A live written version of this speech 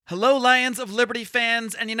Hello, Lions of Liberty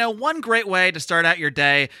fans. And one great way to start out your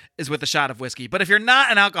day is with a shot of whiskey. But if you're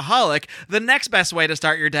not an alcoholic, the next best way to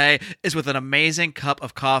start your day is with an amazing cup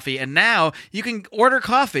of coffee. And now you can order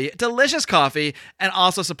coffee, delicious coffee, and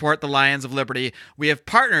also support the Lions of Liberty. We have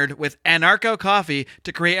partnered with Anarcho Coffee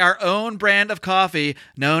to create our own brand of coffee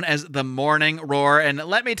known as the Morning Roar. And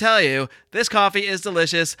let me tell you, this coffee is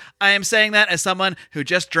delicious. I am saying that as someone who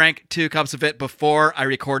just drank 2 cups of it before I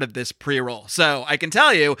recorded this pre-roll. So I can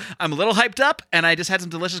tell you, I'm a little hyped up, and I just had some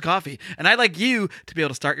delicious coffee. And I'd like you to be able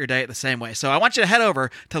to start your day the same way. So I want you to head over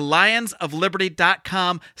to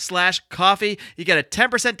lionsofliberty.com/coffee. You get a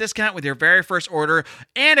 10% discount with your very first order.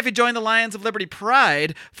 And if you join the Lions of Liberty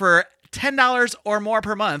Pride for $10 or more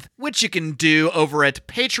per month, which you can do over at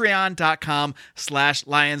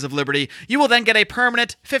patreon.com/Lions of Liberty, you will then get a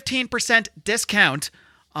permanent 15% discount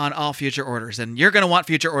on all future orders. And you're going to want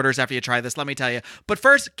future orders after you try this, let me tell you. But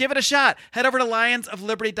first, give it a shot. Head over to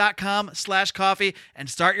lionsofliberty.com/coffee and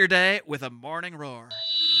start your day with a morning roar.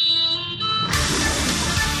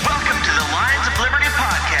 Welcome to the Lions of Liberty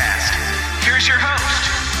podcast. Here's your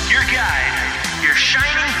host, your guide, your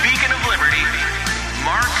shining beacon of liberty,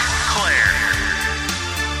 Mark Claire.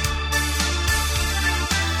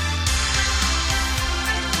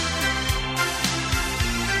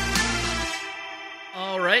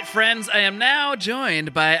 All right, friends, I am now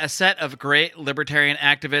joined by a set of great libertarian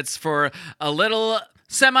activists for a little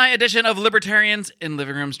semi-edition of Libertarians in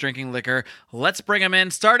Living Rooms Drinking Liquor. Let's bring him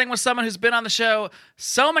in, starting with someone who's been on the show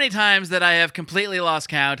so many times that I have completely lost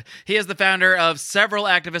count. He is the founder of several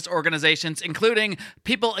activist organizations, including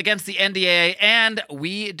People Against the NDAA and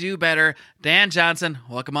We Do Better. Dan Johnson,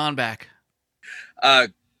 welcome on back.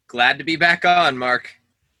 Glad to be back on, Mark.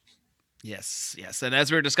 Yes. And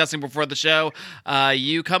as we were discussing before the show,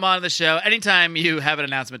 you come on the show anytime you have an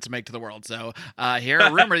announcement to make to the world. So here,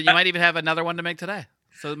 a rumor that you might even have another one to make today.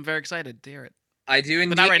 So I'm very excited to hear it. I do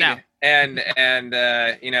indeed. But not right now. And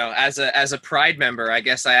as a Pride member, I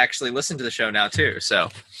guess I actually listen to the show now too.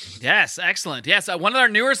 So yes, excellent. Yes, one of our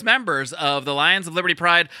newest members of the Lions of Liberty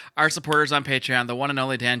Pride, our supporters on Patreon, the one and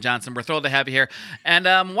only Dan Johnson. We're thrilled to have you here. And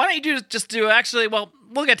why don't you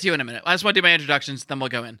we'll get to you in a minute. I just want to do my introductions, then we'll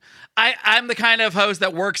go in. I'm the kind of host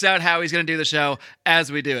that works out how he's going to do the show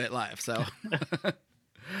as we do it live. So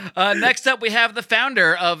next up, we have the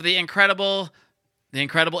founder of the incredible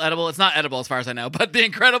edible. It's not edible as far as I know, but the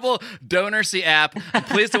incredible DonorSee app. I'm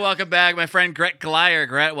pleased to welcome back my friend Gret Glyer.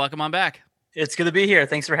 Gret, welcome on back. It's good to be here.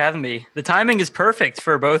 Thanks for having me. The timing is perfect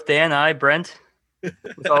for both Dan and I, Brent,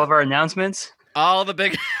 with all of our announcements. All the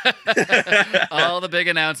big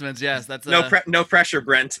announcements. Yes, that's no pressure,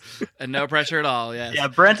 Brent, and no pressure at all. Yes. Yeah,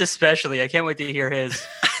 Brent especially. I can't wait to hear his.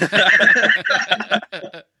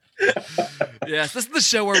 Yes, this is the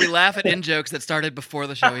show where we laugh at in-jokes that started before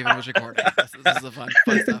the show even was recorded. This is the fun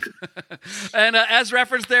stuff. And as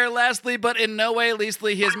referenced there, lastly, but in no way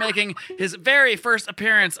leastly, he is making his very first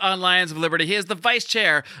appearance on Lions of Liberty. He is the vice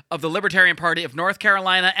chair of the Libertarian Party of North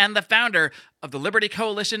Carolina and the founder of the Liberty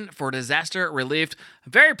Coalition for Disaster Relief.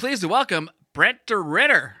 I'm very pleased to welcome Brent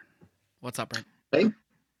DeRitter. What's up, Brent?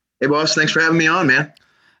 Hey, boss. Thanks for having me on, man.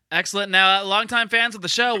 Excellent. Now, longtime fans of the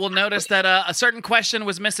show will notice that a certain question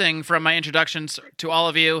was missing from my introductions to all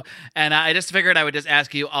of you, and I just figured I would just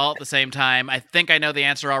ask you all at the same time. I think I know the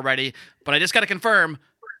answer already, but I just got to confirm,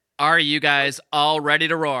 are you guys all ready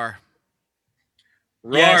to roar?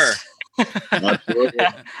 Roar. Yes.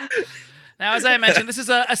 Now, as I mentioned, this is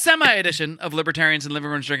a semi-edition of Libertarians in Living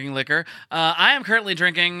Rooms Drinking Liquor. I am currently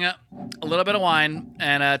drinking a little bit of wine,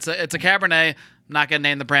 and it's a Cabernet. I'm not going to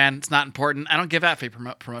name the brand. It's not important. I don't give out free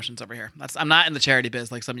promotions over here. I'm not in the charity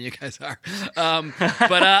biz like some of you guys are.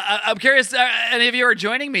 But I'm curious, any of you are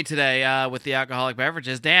joining me today with the alcoholic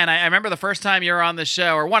beverages. Dan, I remember the first time you were on this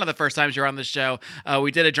show, or one of the first times you were on this show,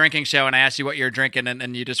 we did a drinking show, and I asked you what you were drinking,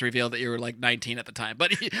 and you just revealed that you were like 19 at the time.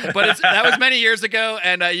 But that was many years ago,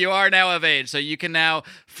 and you are now of age, so you can now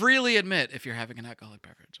freely admit if you're having an alcoholic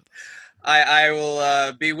beverage with us. I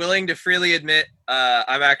will be willing to freely admit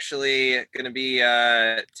I'm actually going to be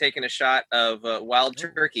taking a shot of wild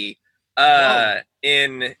turkey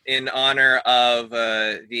in honor of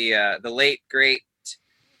the late great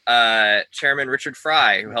Chairman Richard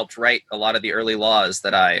Fry, who helped write a lot of the early laws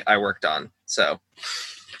that I worked on. So,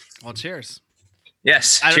 well, cheers.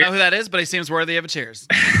 Yes, I don't know who that is, but he seems worthy of a cheers.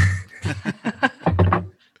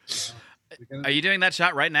 Are you doing that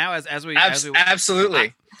shot right now? As we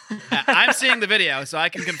absolutely. I'm seeing the video, so I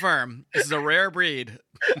can confirm this is a rare breed.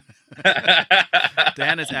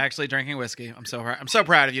 Dan is actually drinking whiskey. I'm so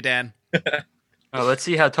proud of you, Dan. Oh, let's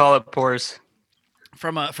see how tall it pours.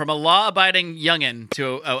 from a law-abiding youngin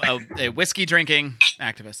to a whiskey-drinking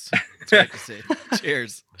activist. It's great to see.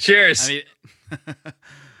 Cheers. Cheers. I mean,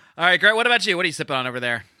 all right, Grant. What about you? What are you sipping on over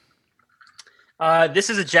there? This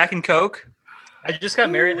is a Jack and Coke. I just got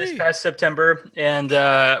married this past September, and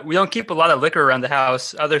we don't keep a lot of liquor around the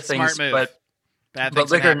house. Other things, Smart move. but Bad but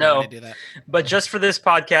things liquor, can happen when no. you do that. But just for this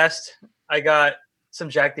podcast, I got some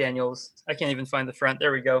Jack Daniels. I can't even find the front.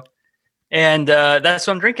 There we go. And that's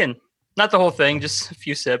what I'm drinking. Not the whole thing, just a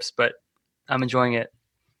few sips, but I'm enjoying it.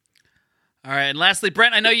 All right, and lastly,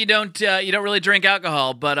 Brent, I know you don't really drink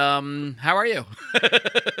alcohol, but how are you?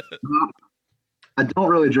 I don't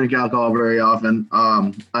really drink alcohol very often.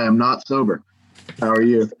 I am not sober. How are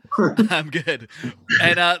you? I'm good,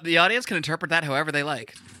 and the audience can interpret that however they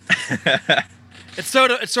like. It's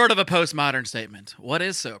sort of a postmodern statement. What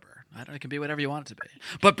is sober? I don't know, it can be whatever you want it to be.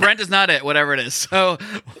 But Brent is not it, whatever it is. So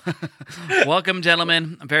welcome,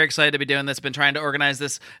 gentlemen. I'm very excited to be doing this. Been trying to organize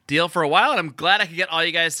this deal for a while, and I'm glad I could get all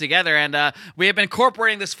you guys together. And we have been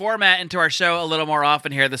incorporating this format into our show a little more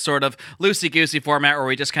often here, this sort of loosey-goosey format where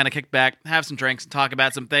we just kind of kick back, have some drinks, and talk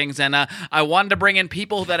about some things. And I wanted to bring in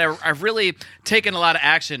people that have really taken a lot of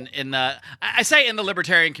action in I say in the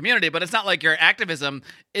libertarian community, but it's not like your activism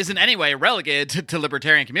is in any way relegated to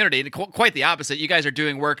libertarian community. Quite the opposite. You guys are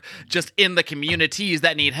doing work just in the communities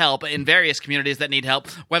that need help, in various communities that need help,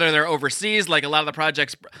 whether they're overseas, like a lot of the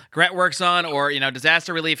projects Grant works on, or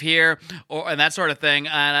disaster relief here, and that sort of thing.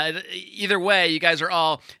 And either way, you guys are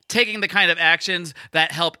all taking the kind of actions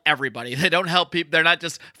that help everybody. They don't help people. They're not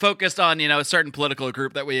just focused on a certain political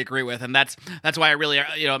group that we agree with, and that's why I really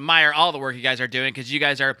admire all the work you guys are doing, because you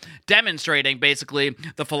guys are demonstrating basically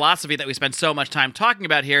the philosophy that we spend so much time talking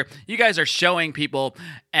about here. You guys are showing people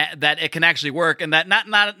that it can actually work, and that not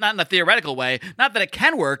in a theoretical way, not that it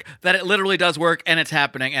can work, that it literally does work, and it's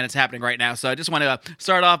happening right now. So I just want to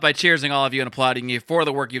start off by cheersing all of you and applauding you for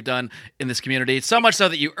the work you've done in this community, so much so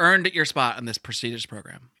that you earned your spot in this prestigious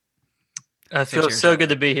program. It feels so good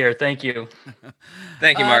to be here. Thank you.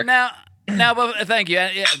 Thank you, Mark. Now, but thank you.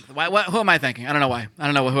 Who am I thanking? I don't know why. I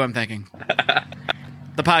don't know who I'm thanking.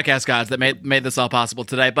 The podcast gods that made this all possible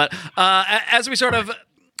today. But as we sort of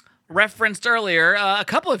referenced earlier, a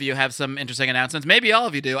couple of you have some interesting announcements. Maybe all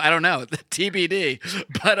of you do. I don't know. TBD.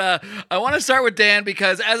 But I want to start with Dan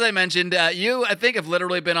because, as I mentioned, you, I think, have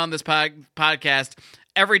literally been on this podcast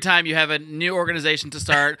every time you have a new organization to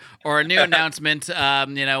start or a new announcement.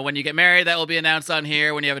 When you get married, that will be announced on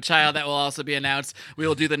here. When you have a child, that will also be announced. We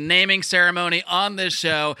will do the naming ceremony on this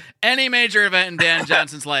show. Any major event in Dan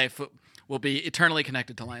Johnson's life will be eternally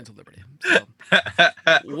connected to Lions of Liberty. So,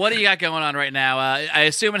 what do you got going on right now? I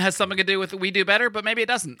assume it has something to do with We Do Better, but maybe it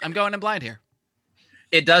doesn't. I'm going in blind here.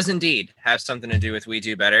 It does indeed have something to do with We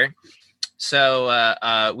Do Better.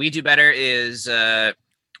 So We Do Better is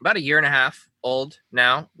about a year and a half old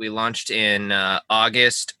now. We launched in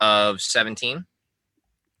August of 17.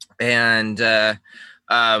 And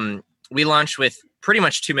we launched with pretty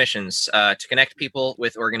much two missions, to connect people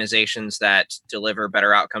with organizations that deliver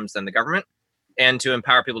better outcomes than the government, and to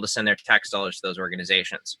empower people to send their tax dollars to those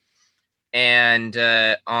organizations. And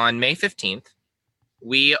on May 15th,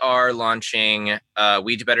 we are launching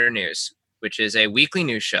We Do Better News, which is a weekly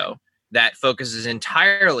news show that focuses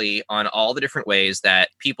entirely on all the different ways that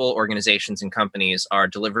people, organizations, and companies are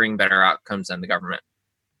delivering better outcomes than the government.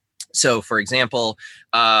 So, for example,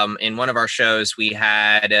 in one of our shows, we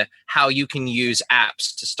had how you can use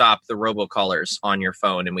apps to stop the robocallers on your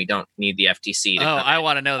phone, and we don't need the FTC to I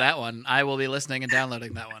want to know that one. I will be listening and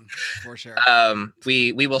downloading that one for sure.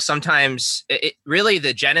 We will sometimes, really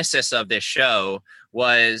the genesis of this show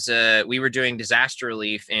was we were doing disaster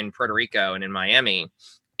relief in Puerto Rico and in Miami.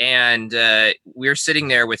 And we're sitting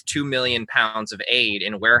there with 2 million pounds of aid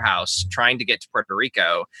in a warehouse trying to get to Puerto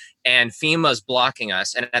Rico, and FEMA's blocking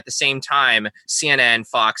us. And at the same time, CNN,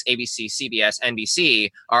 Fox, ABC, CBS, NBC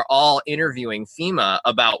are all interviewing FEMA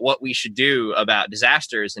about what we should do about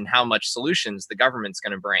disasters and how much solutions the government's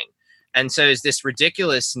going to bring. And so it's this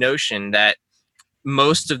ridiculous notion that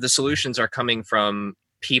most of the solutions are coming from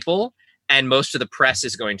people and most of the press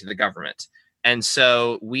is going to the government. And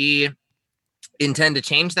so we intend to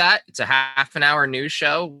change that. It's a half an hour news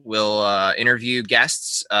show. We'll interview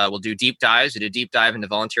guests. We'll do deep dives. We did a deep dive into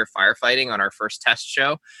volunteer firefighting on our first test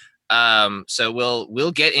show. So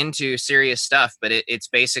we'll get into serious stuff, but it's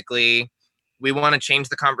basically, we want to change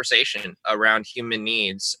the conversation around human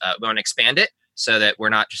needs. We want to expand it so that we're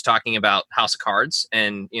not just talking about House of Cards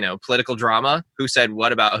and, political drama, who said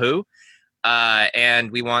what about who. And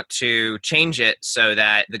we want to change it so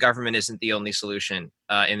that the government isn't the only solution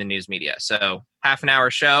in the news media. So half an hour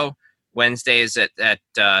show, Wednesdays at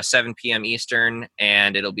 7 p.m. Eastern,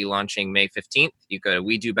 and it'll be launching May 15th. You go to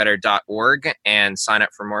wedobetter.org and sign up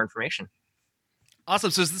for more information.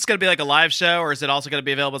 Awesome. So is this going to be like a live show, or is it also going to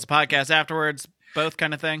be available as a podcast afterwards? Both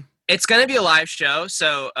kind of thing? It's going to be a live show.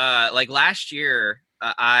 So like last year,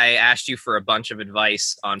 I asked you for a bunch of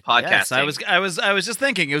advice on podcasting. Yes, I was just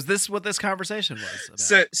thinking, is this what this conversation was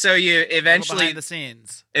about? So you eventually behind the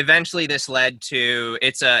scenes. Eventually, this led to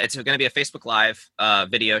it's going to be a Facebook Live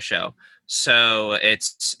video show. So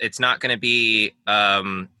it's not going to be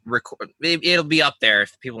it'll be up there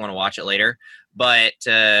if people want to watch it later. But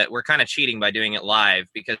we're kind of cheating by doing it live,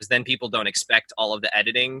 because then people don't expect all of the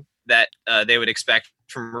editing that they would expect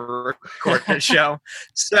from a recorded show.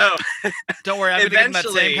 So don't worry, I'm going to give them that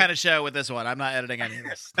same kind of show with this one. I'm not editing any of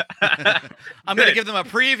this. I'm going to give them a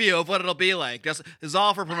preview of what it'll be like. This is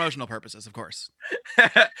all for promotional purposes, of course.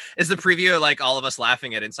 Is the preview like all of us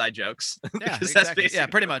laughing at inside jokes? Yeah, exactly. Yeah,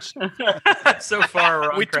 pretty much. So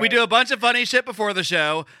far, we do a bunch of funny shit before the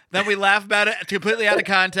show, then we laugh about it completely out of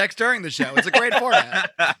context during the show. It's a great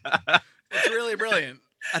format. It's really brilliant.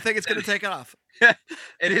 I think it's going to take off.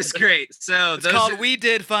 It is great. So it's called "We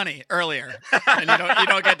Did Funny" earlier, and you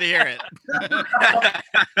don't get to hear it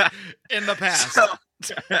in the past.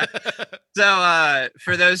 So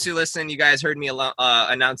for those who listen, you guys heard me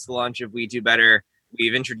announce the launch of We Do Better.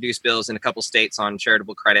 We've introduced bills in a couple states on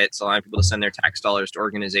charitable credits, allowing people to send their tax dollars to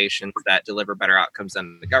organizations that deliver better outcomes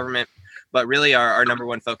than the government. But really, our number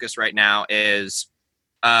one focus right now is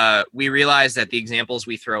we realize that the examples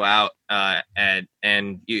we throw out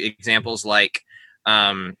examples like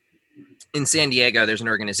in San Diego, there's an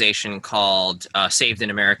organization called Saved in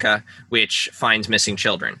America, which finds missing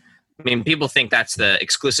children. I mean, people think that's the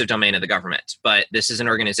exclusive domain of the government, but this is an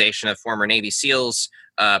organization of former Navy SEALs,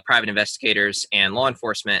 private investigators, and law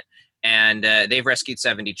enforcement, and they've rescued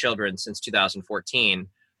 70 children since 2014,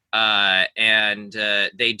 and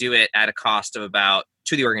they do it at a cost of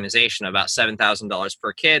to the organization, about $7,000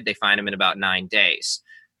 per kid. They find them in about 9 days.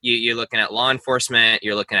 You're looking at law enforcement.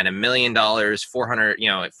 You're looking at $1 million,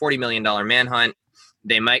 $40 million manhunt.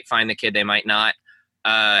 They might find the kid, they might not.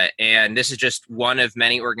 And this is just one of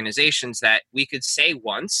many organizations that we could say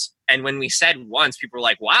once. And when we said once, people were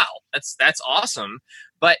like, wow, that's awesome.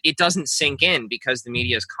 But it doesn't sink in because the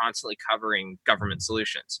media is constantly covering government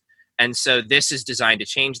solutions. And so this is designed to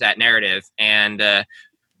change that narrative. And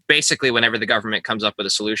basically, whenever the government comes up with a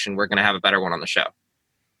solution, we're going to have a better one on the show.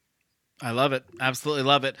 I love it. Absolutely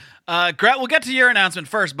love it. Gret, we'll get to your announcement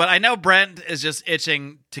first, but I know Brent is just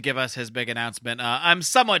itching to give us his big announcement. I'm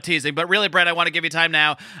somewhat teasing, but really, Brent, I want to give you time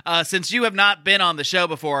now, since you have not been on the show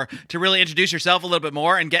before, to really introduce yourself a little bit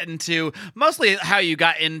more and get into mostly how you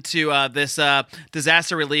got into this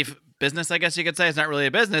disaster relief business, I guess you could say. It's not really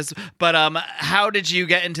a business, but how did you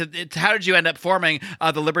get into it? How did you end up forming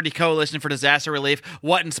the Liberty Coalition for Disaster Relief?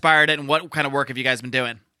 What inspired it, and what kind of work have you guys been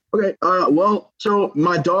doing? Okay. Well, so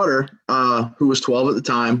my daughter, who was 12 at the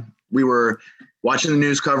time, we were watching the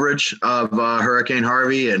news coverage of Hurricane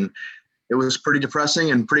Harvey, and it was pretty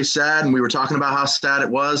depressing and pretty sad. And we were talking about how sad it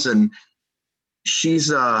was. And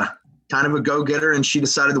she's kind of a go-getter, and she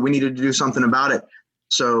decided that we needed to do something about it.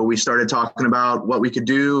 So we started talking about what we could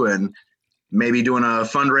do and maybe doing a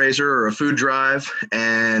fundraiser or a food drive.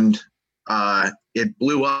 And it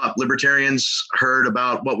blew up. Libertarians heard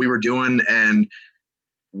about what we were doing, and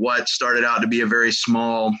what started out to be a very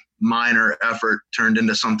small, minor effort turned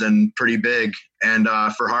into something pretty big. And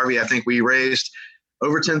for Harvey, I think we raised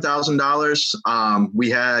over $10,000. We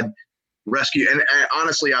had rescue, and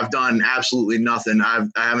honestly, I've done absolutely nothing. I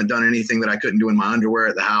haven't done anything that I couldn't do in my underwear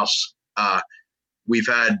at the house. We've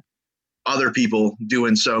had other people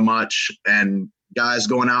doing so much, and guys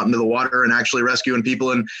going out into the water and actually rescuing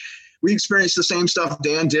people. And we experienced the same stuff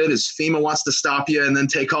Dan did, is FEMA wants to stop you and then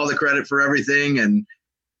take all the credit for everything. And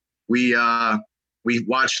we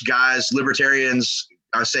watched guys, libertarians,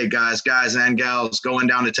 I say guys and gals, going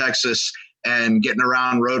down to Texas and getting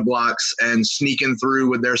around roadblocks and sneaking through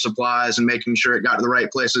with their supplies and making sure it got to the right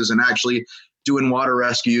places and actually doing water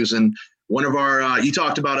rescues. And one of our, you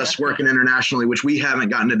talked about us working internationally, which we haven't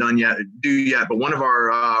gotten to do yet, but one of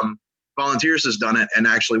our volunteers has done it and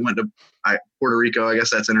actually went to Puerto Rico. I guess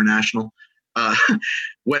that's international.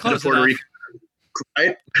 Went Close to Puerto enough. Rico,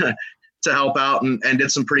 right? To help out and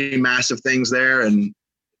did some pretty massive things there. And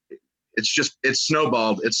it's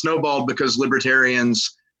snowballed. It's snowballed because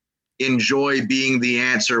libertarians enjoy being the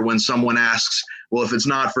answer when someone asks, well, if it's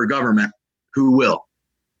not for government, who will?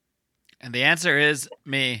 And the answer is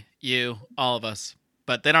me, you, all of us.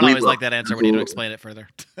 But they don't always like that answer when you don't explain it further.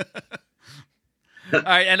 All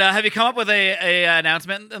right, and have you come up with a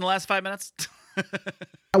announcement in the last 5 minutes?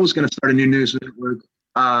 I was going to start a new news network.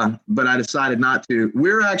 but I decided not to.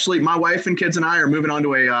 We're actually, my wife and kids and I are moving on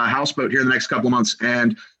to a houseboat here in the next couple of months.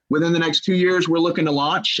 And within the next 2 years, we're looking to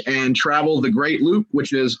launch and travel the Great Loop,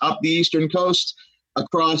 which is up the eastern coast,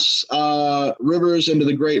 across rivers into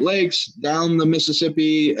the Great Lakes, down the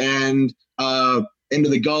Mississippi, and into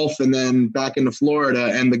the Gulf, and then back into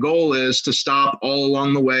Florida. And the goal is to stop all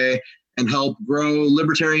along the way and help grow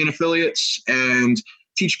libertarian affiliates and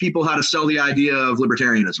teach people how to sell the idea of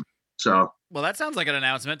libertarianism. So, well, that sounds like an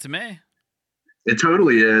announcement to me. It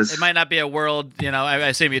totally is. It might not be a world, I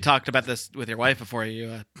assume you talked about this with your wife before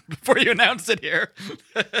you announced it here.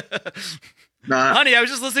 Honey, I was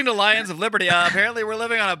just listening to Lions of Liberty. Apparently, we're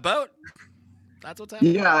living on a boat. That's what's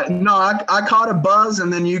happening. Yeah, no, I caught a buzz,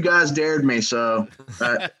 and then you guys dared me. So,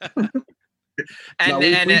 we've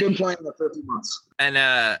been playing it for a few months.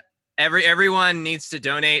 And everyone needs to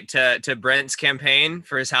donate to Brent's campaign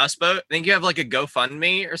for his houseboat. I think you have like a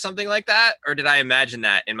GoFundMe or something like that, or did I imagine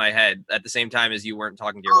that in my head at the same time as you weren't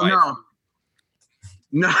talking to your wife?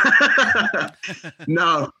 No.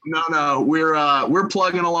 No. We're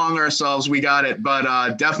plugging along ourselves. We got it.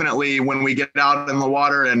 But definitely when we get out in the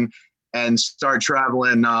water and start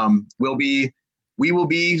traveling, we will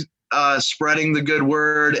be spreading the good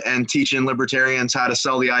word and teaching libertarians how to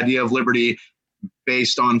sell the idea of liberty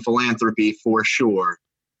based on philanthropy for sure.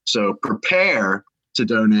 So prepare to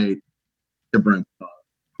donate to Brent.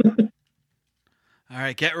 All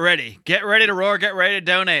right, get ready. Get ready to roar. Get ready to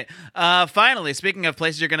donate. Finally, speaking of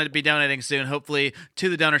places you're going to be donating soon, hopefully to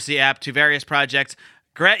the DonorSee app, to various projects.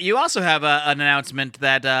 Gret, you also have an announcement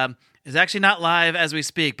that is actually not live as we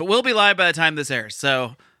speak, but will be live by the time this airs.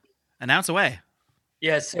 So announce away.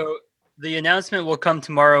 Yeah, so the announcement will come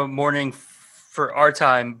tomorrow morning for our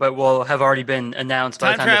time, but will have already been announced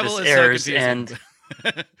by the time that this airs. So and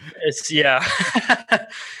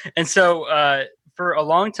and so for a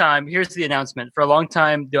long time, here's the announcement. For a long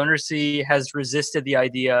time, DonorSee has resisted the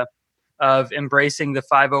idea of embracing the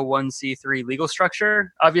 501c3 legal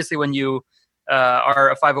structure. Obviously, when you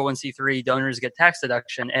are a 501c3, donors get tax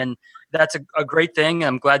deduction, and that's a great thing.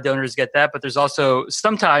 I'm glad donors get that, but there's also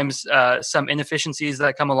sometimes some inefficiencies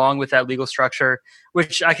that come along with that legal structure,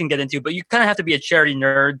 which I can get into, but you kind of have to be a charity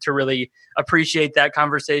nerd to really appreciate that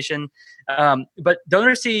conversation. But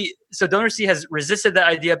DonorSee has resisted that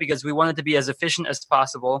idea because we want it to be as efficient as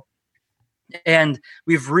possible. And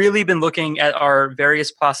we've really been looking at our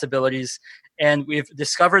various possibilities, and we've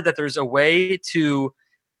discovered that there's a way to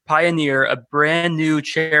pioneer a brand new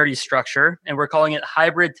charity structure, and we're calling it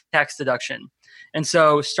hybrid tax deduction. And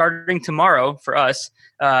so starting tomorrow for us,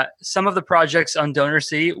 some of the projects on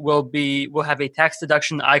DonorSee will have a tax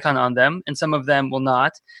deduction icon on them, and some of them will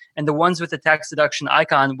not. And the ones with the tax deduction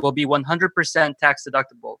icon will be 100% tax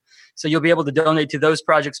deductible. So you'll be able to donate to those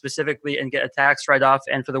projects specifically and get a tax write-off.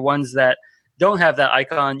 And for the ones that don't have that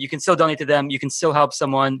icon, you can still donate to them. You can still help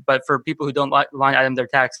someone. But for people who don't line item their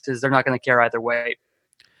taxes, they're not going to care either way.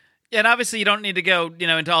 Yeah, and obviously you don't need to go,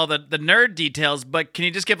 into all the nerd details, but can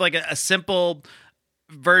you just give like a simple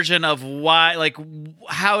version of why, like,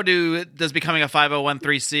 how does becoming a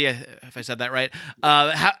 501c, if I said that right,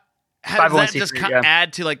 how does that just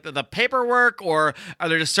add to like the paperwork, or are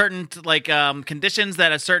there just certain like conditions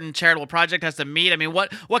that a certain charitable project has to meet? I mean,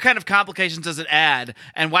 what kind of complications does it add,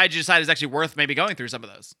 and why did you decide it's actually worth maybe going through some of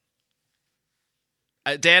those?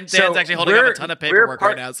 Dan's actually holding up a ton of paperwork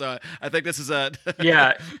right now, so I think this is a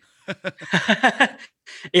yeah.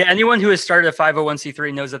 Yeah, anyone who has started a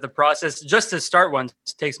 501c3 knows that the process just to start one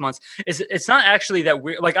takes months. It's not actually that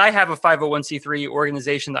weird. Like, I have a 501c3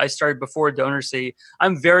 organization that I started before DonorSee.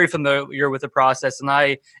 I'm very familiar with the process, and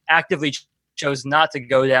I actively chose not to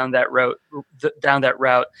go down that route.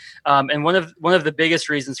 And one of the biggest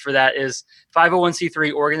reasons for that is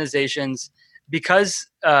 501c3 organizations, because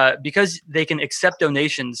they can accept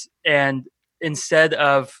donations, and instead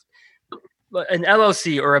of an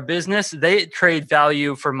LLC or a business, they trade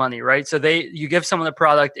value for money, right? So you give someone a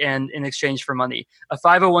product and in exchange for money. A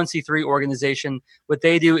 501c3 organization, what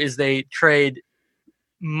they do is they trade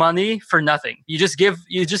money for nothing. You just give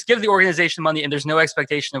the organization money, and there's no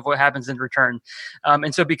expectation of what happens in return.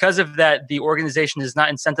 And so because of that, the organization is not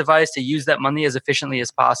incentivized to use that money as efficiently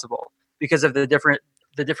as possible because of the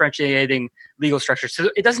differentiating legal structure. So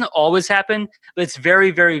it doesn't always happen, but it's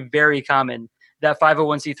very, very, very common that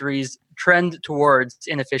 501c3s trend towards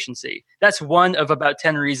inefficiency. That's one of about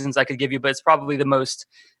 10 reasons I could give you, but it's probably the most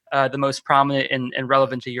prominent and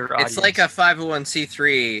relevant to your audience. It's like a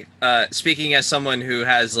 501c3, speaking as someone who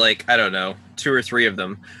has, like, I don't know, 2 or 3 of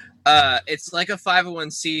them. It's like a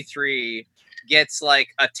 501c3 gets like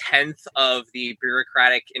a tenth of the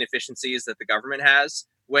bureaucratic inefficiencies that the government has,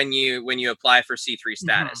 when you apply for C3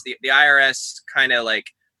 status. The IRS kind of like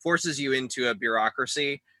forces you into a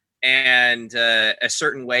bureaucracy and a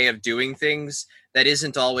certain way of doing things that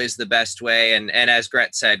isn't always the best way, and as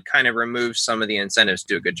Gret said, kind of removes some of the incentives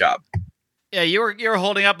to do a good job. Yeah, you were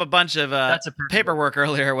holding up a bunch of paperwork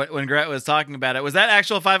earlier when Gret was talking about it. Was that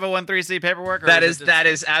actual 501(c)(3) paperwork? Or that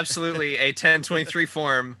is absolutely a 1023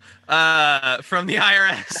 form from the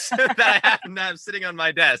IRS that I happen to have sitting on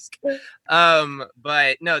my desk.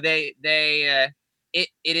 But no, it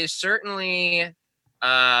is certainly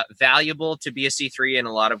valuable to be a C3 in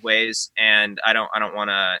a lot of ways, and I don't want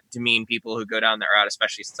to demean people who go down that route,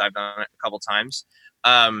 especially since I've done it a couple times.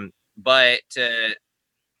 But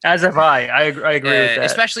as have I agree with that.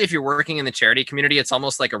 Especially if you're working in the charity community, it's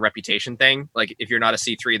almost like a reputation thing. Like if you're not a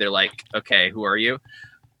C3, they're like, okay, who are you?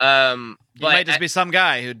 You might just be some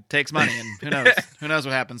guy who takes money, and who knows? Who knows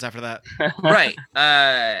what happens after that? Right.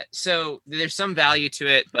 So there's some value to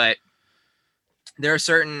it, but there are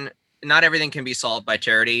not everything can be solved by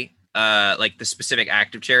charity, like the specific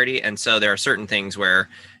act of charity. And so there are certain things where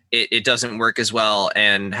it doesn't work as well,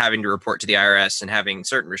 and having to report to the IRS and having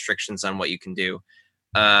certain restrictions on what you can do.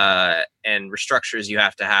 And restructures you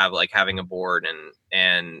have to have, like having a board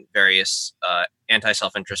and various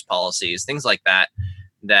anti-self-interest policies, things like that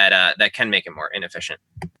can make it more inefficient.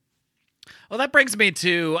 Well, that brings me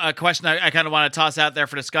to a question I kind of want to toss out there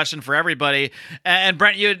for discussion for everybody. And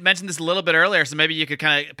Brent, you had mentioned this a little bit earlier, so maybe you could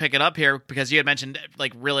kind of pick it up here, because you had mentioned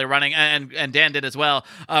like really running, and Dan did as well,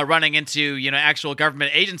 running into, actual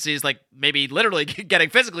government agencies, like maybe literally getting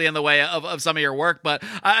physically in the way of some of your work. But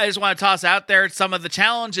I just want to toss out there some of the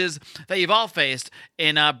challenges that you've all faced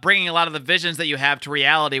in bringing a lot of the visions that you have to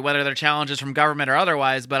reality, whether they're challenges from government or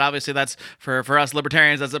otherwise. But obviously that's for us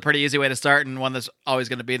libertarians, that's a pretty easy way to start, and one that's always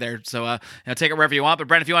going to be there. So take it wherever you want. But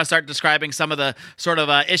Brent, if you want to start describing some of the sort of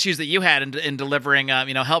issues that you had in delivering,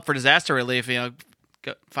 help for disaster relief,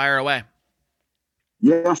 fire away.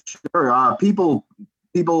 Yeah, sure. People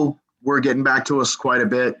were getting back to us quite a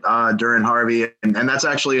bit during Harvey, and that's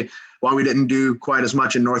actually why we didn't do quite as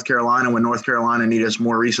much in North Carolina when North Carolina needed us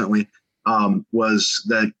more recently. Was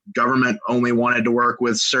that government only wanted to work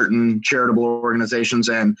with certain charitable organizations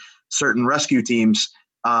and certain rescue teams.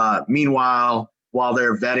 Meanwhile, while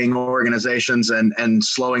they're vetting organizations and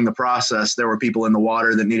slowing the process, there were people in the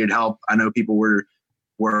water that needed help. I know people were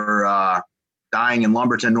dying in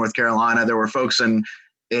Lumberton, North Carolina. There were folks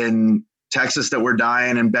in Texas that were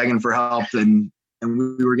dying and begging for help, and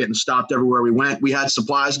we were getting stopped everywhere we went. We had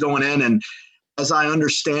supplies going in, and as I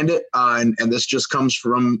understand it, and this just comes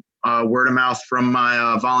from word of mouth from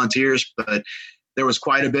my volunteers, but there was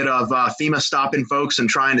quite a bit of FEMA stopping folks and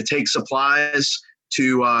trying to take supplies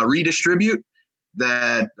to redistribute,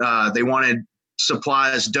 that they wanted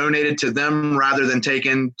supplies donated to them rather than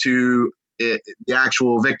taken to the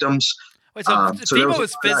actual victims. Wait, so FEMA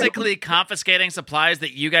was physically confiscating supplies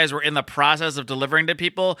that you guys were in the process of delivering to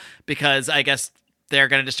people because I guess they're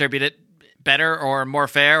going to distribute it better or more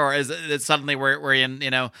fair, or is it suddenly we're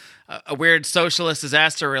in a weird socialist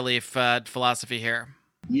disaster relief philosophy here?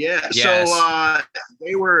 Yeah, yes. So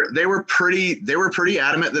they were pretty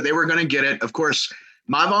adamant that they were going to get it. Of course,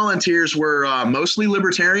 my volunteers were mostly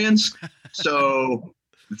libertarians, so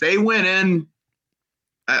they went in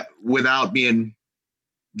well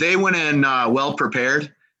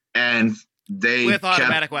prepared, and they with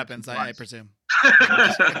automatic weapons, I presume.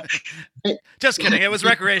 Just kidding. It was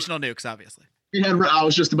recreational nukes, obviously. Yeah, I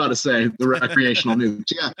was just about to say the recreational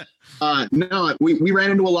nukes. Yeah. No, we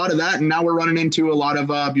ran into a lot of that, and now we're running into a lot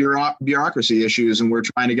of bureaucracy issues, and we're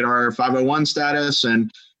trying to get our 501 status,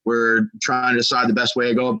 and we're trying to decide the best way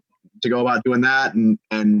to go about doing that, and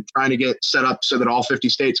trying to get set up so that all 50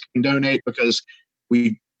 states can donate, because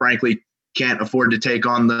we frankly can't afford to take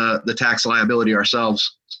on the tax liability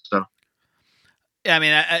ourselves. So. Yeah, I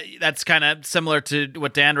mean, that's kind of similar to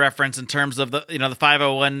what Dan referenced in terms of the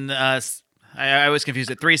 501. I always confuse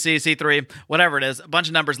it. 3C, C3, whatever it is, a bunch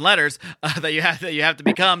of numbers and letters that you have to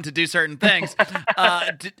become to do certain things.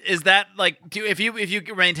 Is that like, if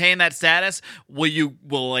you maintain that status,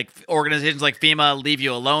 will like organizations like FEMA leave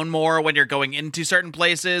you alone more when you're going into certain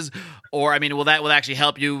places, or I mean, will that actually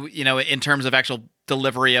help you, in terms of actual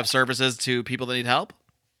delivery of services to people that need help?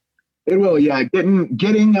 It will, yeah.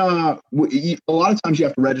 Getting a lot of times you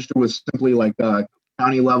have to register with simply like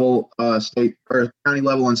county level, state or county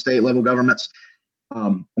level and state level governments,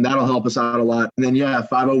 and that'll help us out a lot. And then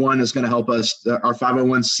 501 is going to help us. Our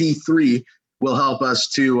 501c3 will help us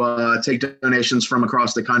to take donations from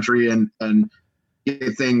across the country and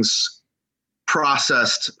get things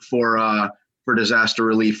processed for disaster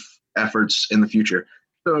relief efforts in the future.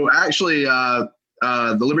 So actually,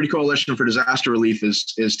 the Liberty Coalition for Disaster Relief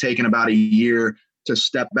is taking about a year to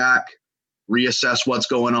step back, reassess what's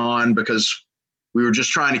going on, because we were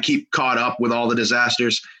just trying to keep caught up with all the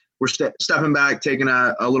disasters. We're stepping back, taking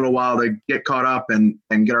a little while to get caught up and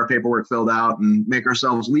get our paperwork filled out and make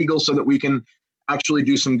ourselves legal so that we can actually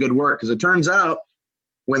do some good work. Because it turns out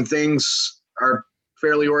when things are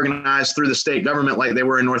fairly organized through the state government like they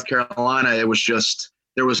were in North Carolina, it was just,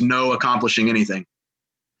 there was no accomplishing anything.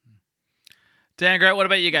 Dan, Grant, what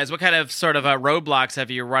about you guys? What kind of sort of roadblocks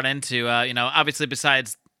have you run into, obviously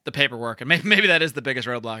besides the paperwork? And maybe that is the biggest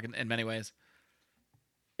roadblock in many ways.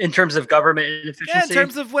 In terms of government inefficiency? Yeah, in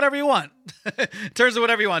terms of whatever you want. In terms of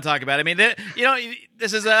whatever you want to talk about. I mean,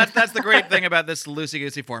 this is that's the great thing about this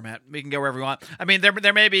loosey-goosey format. We can go wherever we want. I mean,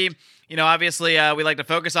 there may be, obviously we like to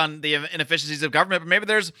focus on the inefficiencies of government, but maybe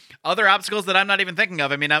there's other obstacles that I'm not even thinking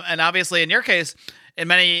of. I mean, and obviously in your case, in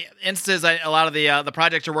many instances, a lot of the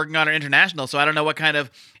projects you're working on are international. So I don't know what kind of,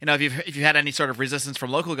 if you've had any sort of resistance from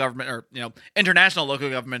local government or, international local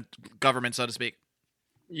government, so to speak.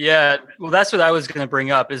 Yeah, well, that's what I was going to bring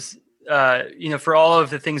up is, for all of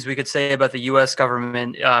the things we could say about the U.S.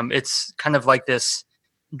 government, it's kind of like this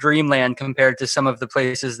dreamland compared to some of the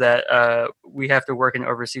places that we have to work in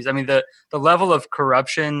overseas. I mean, the level of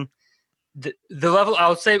corruption, the level,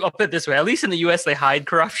 I'll put it this way, at least in the U.S. they hide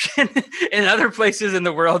corruption. In other places in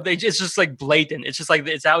the world, it's just like blatant. It's just like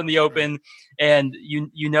it's out in the open, and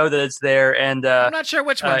you know that it's there. And I'm not sure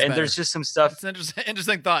which one's and better. there's just some stuff. It's an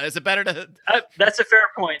interesting thought. Is it better to? That's a fair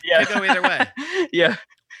point. Yeah, it could go either way. Yeah.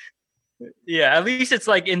 Yeah, at least it's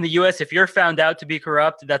like in the U.S., if you're found out to be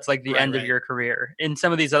corrupt, that's like the end of your career. In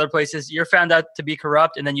some of these other places, you're found out to be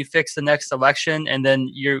corrupt, and then you fix the next election, and then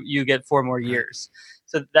you get 4 more years.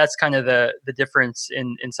 So that's kind of the difference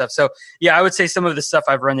in stuff. So yeah, I would say some of the stuff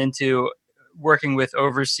I've run into working with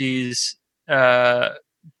overseas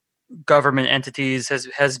government entities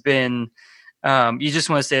has been you just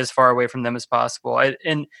want to stay as far away from them as possible.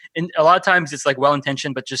 And a lot of times it's like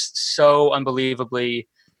well-intentioned, but just so unbelievably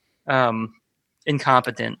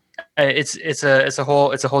incompetent. It's a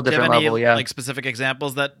whole different level. Yeah, like specific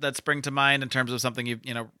examples that spring to mind in terms of something you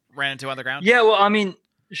ran into on the ground. Yeah, well, I mean,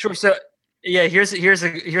 sure. So yeah, here's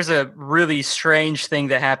a really strange thing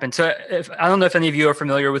that happened. So I don't know if any of you are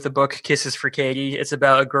familiar with the book Kisses for Katie. It's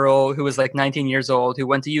about a girl who was like 19 years old who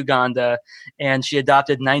went to Uganda and she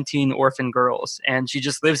adopted 19 orphan girls, and she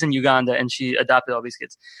just lives in Uganda and she adopted all these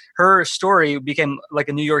kids. Her story became like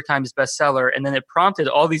a New York Times bestseller, and then it prompted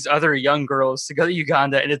all these other young girls to go to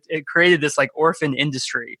Uganda, and it created this like orphan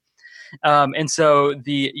industry. And so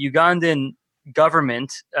the Ugandan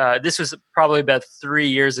government, this was probably about 3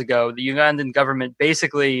 years ago, the Ugandan government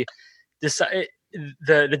basically decided,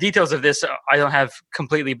 the details of this I don't have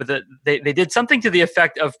completely, but they did something to the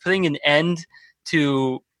effect of putting an end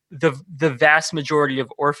to the vast majority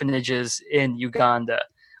of orphanages in Uganda,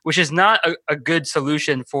 which is not a good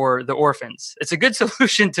solution for the orphans. It's a good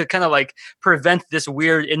solution to kind of like prevent this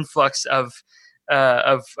weird influx of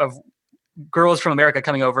girls from America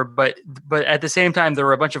coming over, but at the same time, there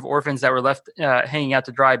were a bunch of orphans that were left hanging out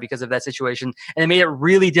to dry because of that situation, and it made it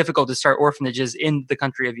really difficult to start orphanages in the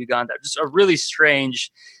country of Uganda. Just a really strange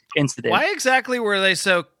incident. Why exactly were they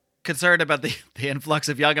so concerned about the influx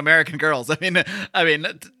of young American girls? I mean, I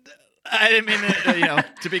didn't mean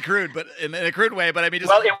to be crude, but in a crude way. But I mean, just,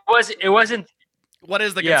 well, it wasn't. What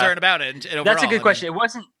is the concern about it? Overall? That's a good question. It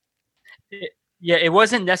wasn't. Yeah, it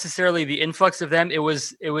wasn't necessarily the influx of them. It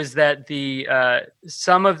was that the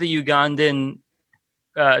some of the Ugandans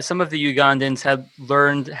had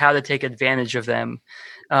learned how to take advantage of them,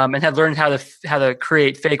 and had learned how to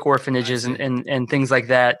create fake orphanages and things like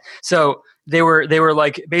that. So they were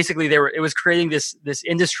like basically it was creating this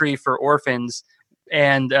industry for orphans,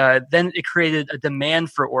 and then it created a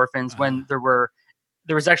demand for orphans when there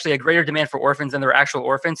was actually a greater demand for orphans than there were actual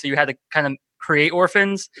orphans. So you had to kind of create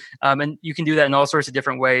orphans, and you can do that in all sorts of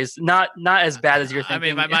different ways. Not as bad as you're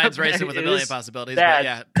thinking. I mean, my mind's racing with a million possibilities, but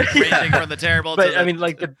yeah, ranging from the terrible. But I mean,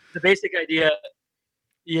 like the basic idea.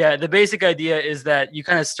 Yeah, the basic idea is that you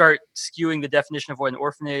kind of start skewing the definition of what an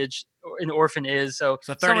orphan is. So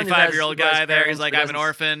 35-year-old guy there, he's like, I'm an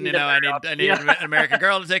orphan. I need an American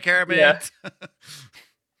girl to take care of me. Yeah.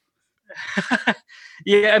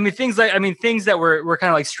 Yeah, I mean things that were kind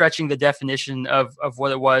of like stretching the definition of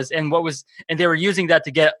what it was and they were using that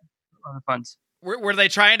to get funds. Were they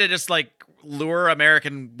trying to just like lure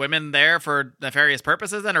American women there for nefarious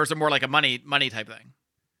purposes then, or was it more like a money type thing?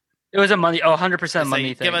 It was a 100%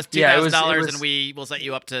 money thing. Give us $2,000 and we will set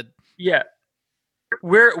you up to. Yeah.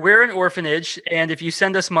 we're an orphanage, and if you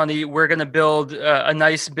send us money, we're going to build a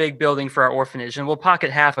nice big building for our orphanage, and we'll pocket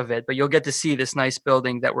half of it, but you'll get to see this nice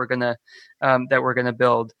building that we're gonna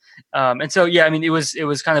build. And so, yeah, I mean, it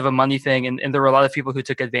was kind of a money thing, and there were a lot of people who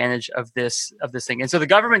took advantage of this thing. And so the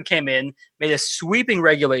government came in, made a sweeping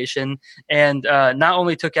regulation, and not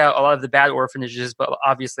only took out a lot of the bad orphanages, but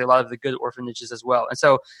obviously a lot of the good orphanages as well. And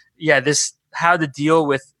so, yeah, how to deal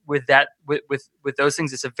with that with those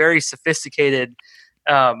things. It's a very sophisticated.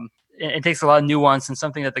 It takes a lot of nuance and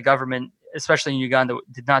something that the government, especially in Uganda,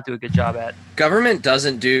 did not do a good job at. Government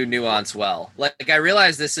doesn't do nuance well. Like I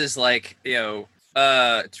realize this is like, preaching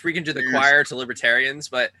to the choir to libertarians,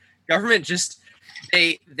 but government just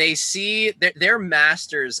they see they're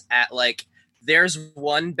masters at like, there's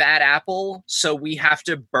one bad apple, so we have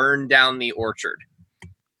to burn down the orchard.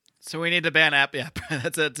 So we need to ban apple. Yeah,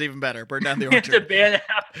 that's even better. Burn down the We have to orchard. ban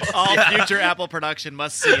apples. All future apple production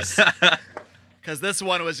must cease. Because this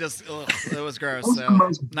one was just, it was gross. That was So the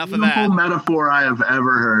most enough of beautiful that. metaphor I have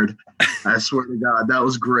ever heard. I swear to God, that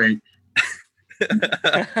was great.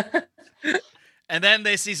 And then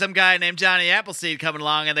they see some guy named Johnny Appleseed coming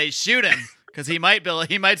along, and they shoot him because he might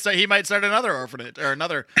start another orphanage or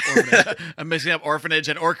another orphanage. I'm mixing up orphanage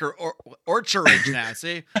and orchardage now.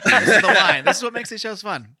 See, this is the line. This is what makes these shows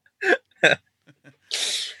fun.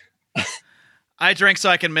 I drink so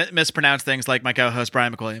I can mispronounce things like my co-host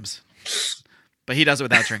Brian McWilliams, but he does it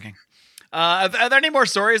without drinking. Are there any more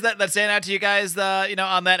stories that stand out to you guys,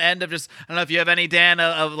 on that end of just, I don't know if you have any, Dan,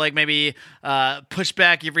 of like maybe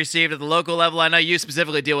pushback you've received at the local level? I know you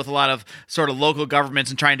specifically deal with a lot of sort of local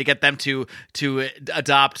governments and trying to get them to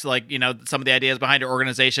adopt like, some of the ideas behind your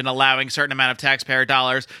organization, allowing a certain amount of taxpayer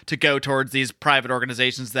dollars to go towards these private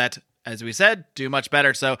organizations that, as we said, do much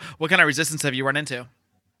better. So what kind of resistance have you run into?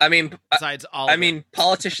 I mean, Besides all of it?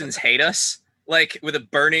 politicians hate us like with a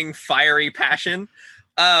burning, fiery passion.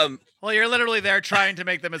 Well, you're literally there trying to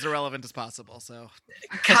make them as irrelevant as possible. So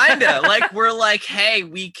Kinda like we're like, hey,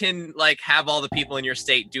 we can like have all the people in your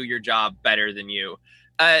state do your job better than you,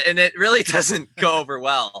 and it really doesn't go over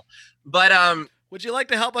well. But would you like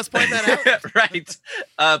to help us point that out?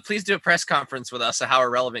 right. Please do a press conference with us of how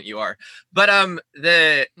irrelevant you are. But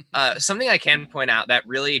the something I can point out that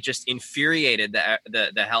really just infuriated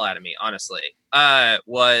the hell out of me, honestly,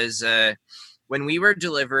 was when we were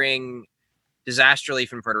delivering disaster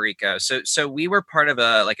relief in Puerto Rico. So we were part of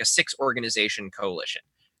a 6 organization coalition.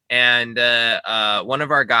 And one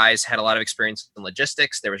of our guys had a lot of experience in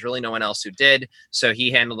logistics. There was really no one else who did. So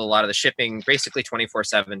he handled a lot of the shipping, basically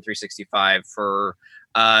 24/7, 365 for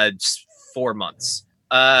 4 months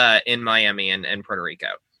in Miami and Puerto Rico.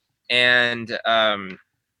 And one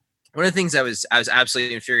of the things that was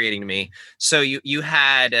absolutely infuriating to me. So you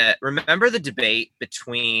had, remember the debate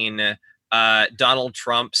between Donald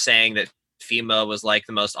Trump saying that FEMA was like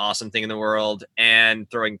the most awesome thing in the world and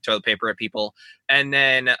throwing toilet paper at people, and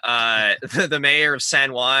then the mayor of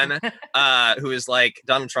San Juan who is like,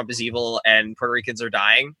 Donald Trump is evil and Puerto Ricans are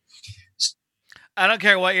dying. I don't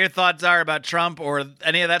care what your thoughts are about Trump or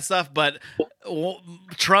any of that stuff, but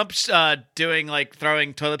Trump's doing like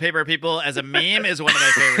throwing toilet paper at people as a meme is one of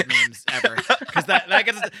my favorite memes ever. Because that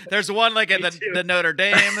gets, there's one like at the Notre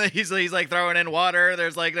Dame, he's like throwing in water.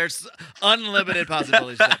 There's unlimited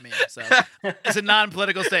possibilities for that meme. So it's a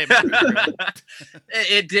non-political statement.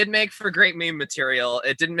 It did make for great meme material.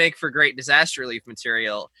 It didn't make for great disaster relief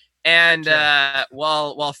material. And Sure.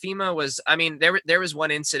 While FEMA was, I mean, there was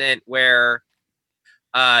one incident where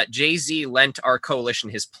Jay-Z lent our coalition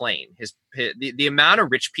his plane. The amount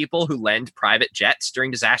of rich people who lend private jets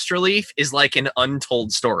during disaster relief is like an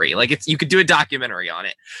untold story. Like you could do a documentary on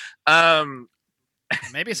it.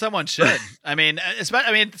 Maybe someone should. I mean,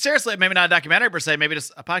 seriously, maybe not a documentary per se, maybe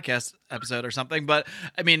just a podcast episode or something. But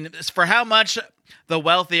I mean, for how much the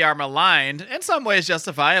wealthy are maligned, in some ways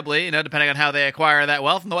justifiably, depending on how they acquire that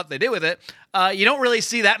wealth and what they do with it, you don't really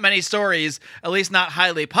see that many stories, at least not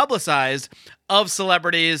highly publicized, of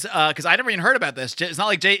celebrities, because I never even heard about this. It's not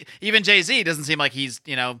like even Jay-Z doesn't seem like he's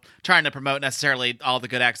trying to promote necessarily all the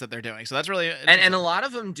good acts that they're doing. So that's really and a lot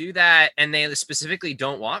of them do that, and they specifically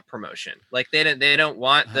don't want promotion. Like they don't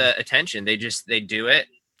want the attention. They do it.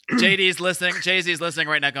 Jay-Z's listening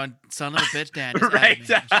right now, going, "Son of a bitch, Dan." Right.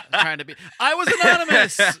 Trying to be. I was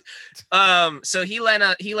anonymous. So he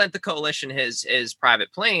lent the coalition his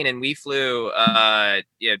private plane, and we flew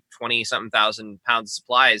 20-something thousand pounds of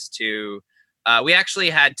supplies to. We actually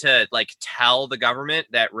had to tell the government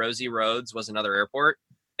that Rosie Roads was another airport,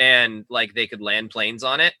 and they could land planes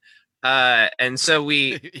on it. And so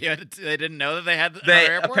they didn't know that they had another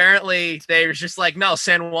airport? Apparently they were just like, no,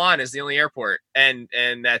 San Juan is the only airport, and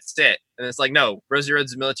that's it. And it's like, no, Rosie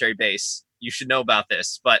Roads is a military base, You should know about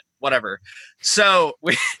this, but whatever. So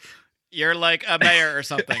You're like a mayor or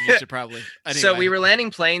something. You should probably. Anyway. So we were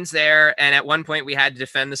landing planes there, and at one point we had to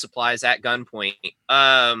defend the supplies at gunpoint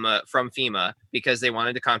from FEMA because they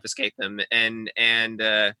wanted to confiscate them, and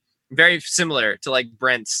very similar to like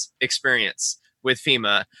Brent's experience with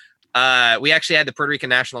FEMA. We actually had the Puerto Rican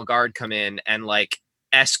National Guard come in and like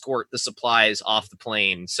escort the supplies off the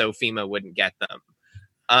plane so FEMA wouldn't get them.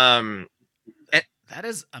 That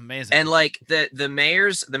is amazing. And like the mayor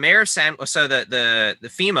of the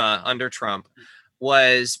FEMA under Trump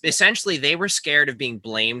was essentially, they were scared of being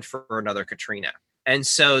blamed for another Katrina. And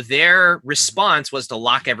so their response was to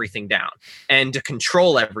lock everything down and to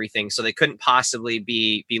control everything so they couldn't possibly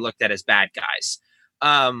be looked at as bad guys.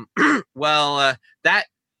 That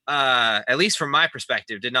at least from my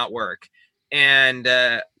perspective did not work. And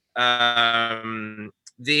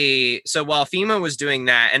so while FEMA was doing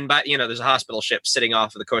that, but there's a hospital ship sitting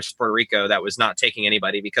off of the coast of Puerto Rico that was not taking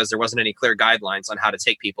anybody because there wasn't any clear guidelines on how to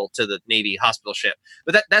take people to the Navy hospital ship.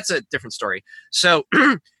 But that's a different story. So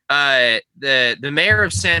the mayor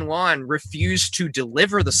of San Juan refused to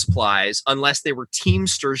deliver the supplies unless they were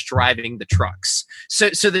Teamsters driving the trucks. So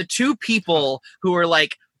the two people who were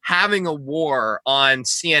like having a war on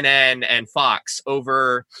CNN and Fox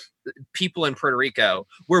over people in Puerto Rico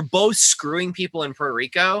were both screwing people in Puerto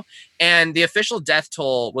Rico, and the official death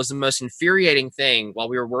toll was the most infuriating thing while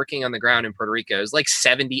we were working on the ground in Puerto Rico. It was like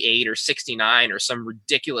 78 or 69 or some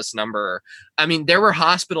ridiculous number. I mean, there were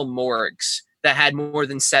hospital morgues that had more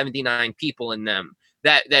than 79 people in them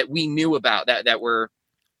that we knew about that were,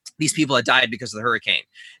 these people had died because of the hurricane.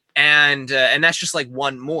 And that's just like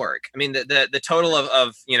one morgue. I mean, the total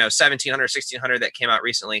of 1,700, 1,600 that came out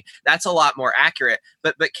recently, that's a lot more accurate.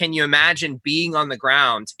 But can you imagine being on the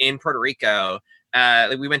ground in Puerto Rico?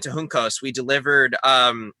 We went to Juncos. We delivered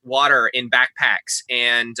water in backpacks,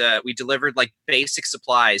 and we delivered like basic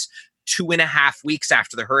supplies 2.5 weeks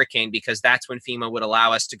after the hurricane, because that's when FEMA would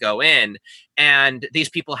allow us to go in. And these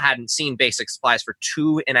people hadn't seen basic supplies for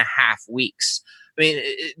 2.5 weeks. I mean,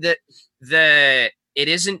 it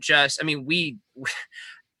isn't just, I mean,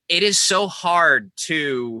 it is so hard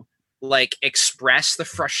to like express the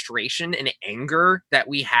frustration and anger that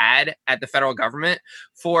we had at the federal government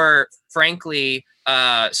for, frankly,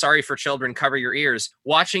 sorry for children, cover your ears,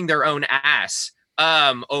 watching their own ass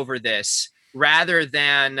over this rather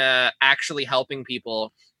than actually helping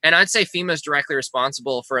people. And I'd say FEMA is directly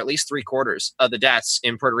responsible for at least 3/4 of the deaths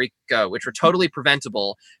in Puerto Rico, which were totally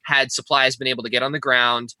preventable had supplies been able to get on the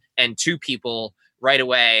ground and to people right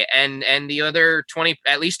away. And the other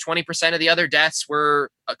at least 20% of the other deaths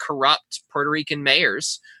were corrupt Puerto Rican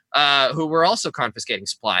mayors who were also confiscating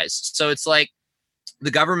supplies. So it's like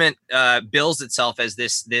the government bills itself as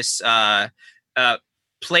this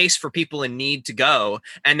place for people in need to go.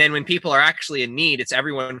 And then when people are actually in need, it's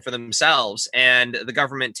everyone for themselves, and the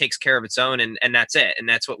government takes care of its own, and that's it. And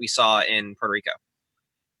that's what we saw in Puerto Rico.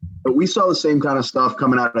 But we saw the same kind of stuff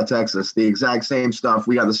coming out of Texas, the exact same stuff.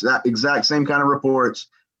 We got the exact same kind of reports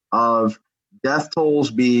of death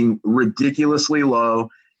tolls being ridiculously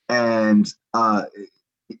low. And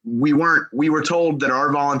we were told that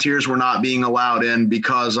our volunteers were not being allowed in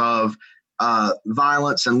because of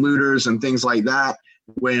violence and looters and things like that,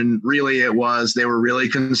 when really they were really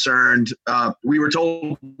concerned. We were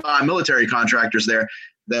told by military contractors there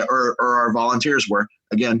that or our volunteers were.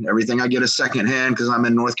 Again, everything I get is secondhand because I'm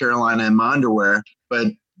in North Carolina in my underwear. But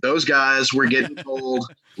those guys were getting told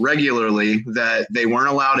regularly that they weren't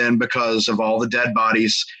allowed in because of all the dead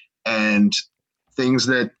bodies and things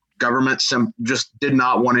that government just did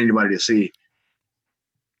not want anybody to see.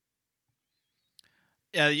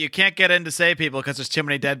 Yeah, you can't get in to save people because there's too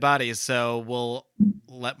many dead bodies. So we'll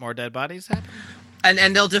let more dead bodies happen.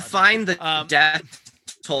 And they'll define the death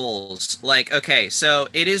tolls. Like, okay, so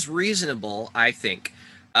it is reasonable, I think,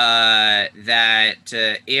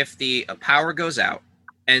 that if the power goes out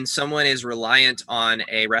and someone is reliant on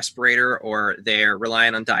a respirator or they're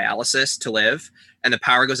reliant on dialysis to live, and the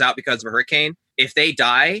power goes out because of a hurricane, if they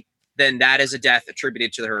die, then that is a death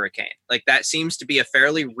attributed to the hurricane. Like, that seems to be a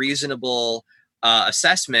fairly reasonable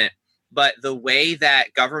assessment. But the way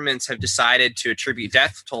that governments have decided to attribute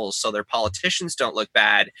death tolls so their politicians don't look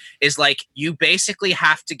bad is like, you basically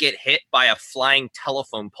have to get hit by a flying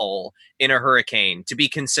telephone pole in a hurricane to be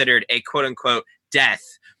considered a quote unquote death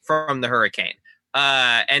from the hurricane.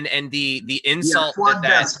 And the insult flood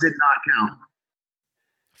deaths did not count.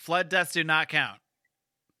 Flood deaths do not count.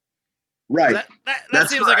 Right. That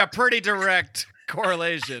seems like a pretty direct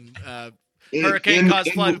correlation. Hurricane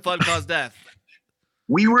caused flood, flood caused death.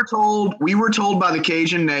 We were told by the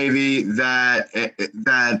Cajun Navy that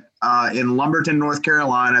in Lumberton, North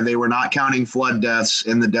Carolina, they were not counting flood deaths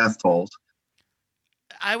in the death tolls.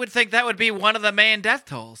 I would think that would be one of the main death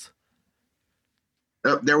tolls.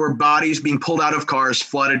 There were bodies being pulled out of cars,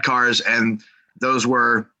 flooded cars, and those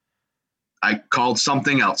were, I called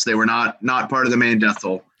something else. They were not part of the main death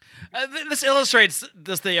toll. This illustrates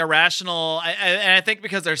just the irrational, and I think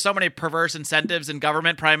because there's so many perverse incentives in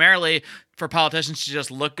government, primarily for politicians to just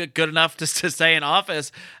look good enough to stay in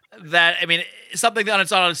office, that, I mean, something on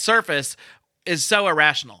its surface is so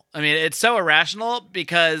irrational. I mean, it's so irrational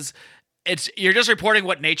because you're just reporting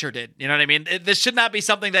what nature did. You know what I mean? This should not be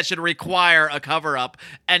something that should require a cover-up,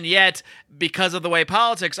 and yet, because of the way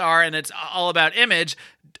politics are, and it's all about image,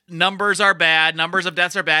 numbers are bad, numbers of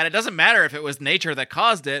deaths are bad. It doesn't matter if it was nature that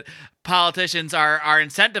caused it. Politicians are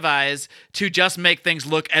incentivized to just make things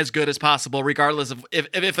look as good as possible, regardless of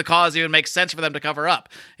if the cause even makes sense for them to cover up.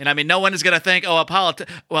 And I mean, no one is going to think,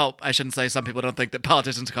 well, I shouldn't say some people don't think that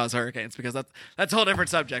politicians cause hurricanes, because that's a whole different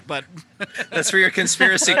subject. But that's for your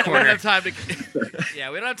conspiracy corner. We don't have time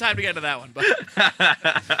to get into that one. But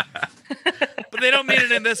they don't mean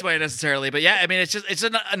it in this way necessarily. But yeah, I mean, it's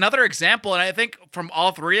another example, and I think from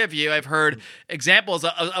all three of you, I've heard examples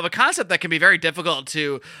of a concept that can be very difficult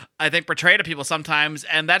to, I think, portray to people sometimes,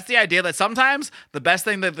 and that's the idea that sometimes the best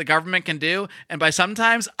thing that the government can do, and by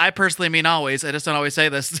sometimes, I personally mean always, I just don't always say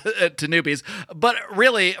this to newbies, but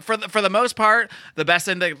really, for the most part, the best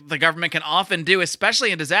thing that the government can often do,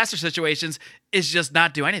 especially in disaster situations, is just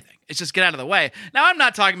not do anything. It's just get out of the way. Now, I'm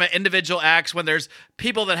not talking about individual acts when there's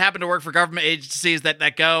people that happen to work for government agencies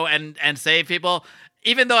that go and save people.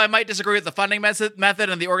 Even though I might disagree with the funding method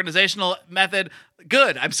and the organizational method,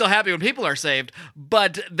 good. I'm still happy when people are saved.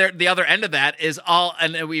 But the other end of that is all,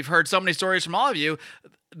 and we've heard so many stories from all of you,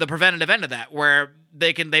 the preventative end of that, where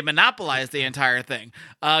they monopolize the entire thing.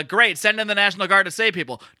 Great, send in the National Guard to save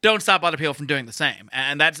people. Don't stop other people from doing the same.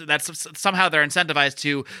 And that's somehow they're incentivized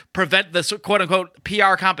to prevent this quote unquote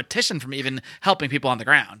PR competition from even helping people on the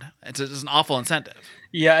ground. It's an awful incentive.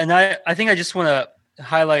 Yeah, and I think I just want to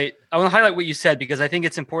highlight what you said, because I think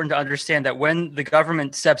it's important to understand that when the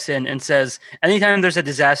government steps in and says, anytime there's a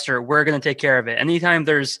disaster, we're going to take care of it. Anytime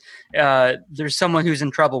there's someone who's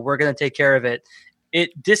in trouble, we're going to take care of it.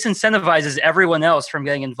 It disincentivizes everyone else from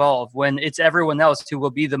getting involved, when it's everyone else who will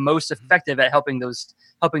be the most effective at helping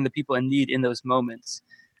the people in need in those moments.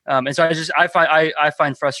 And so I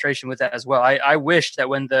find frustration with that as well. I wish that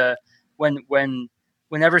whenever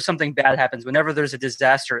something bad happens, whenever there's a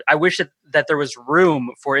disaster, I wish that there was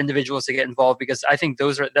room for individuals to get involved, because I think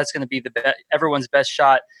that's going to be everyone's best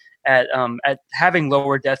shot at having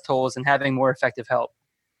lower death tolls and having more effective help.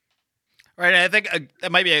 Right, I think that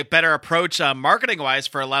might be a better approach marketing-wise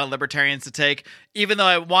for a lot of libertarians to take. Even though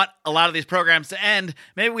I want a lot of these programs to end,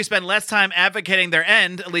 maybe we spend less time advocating their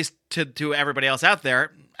end, at least to everybody else out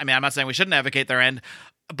there. I mean, I'm not saying we shouldn't advocate their end,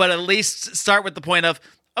 but at least start with the point of,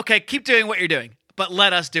 okay, keep doing what you're doing, but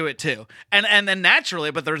let us do it too. And then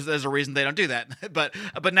naturally, but there's a reason they don't do that. but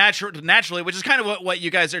naturally, which is kind of what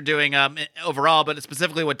you guys are doing overall, but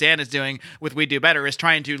specifically what Dan is doing with We Do Better, is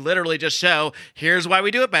trying to literally just show, here's why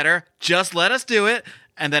we do it better. Just let us do it.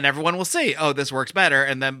 And then everyone will see, oh, this works better.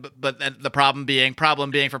 And then, but the problem being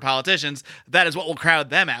for politicians, that is what will crowd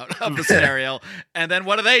them out of the scenario. And then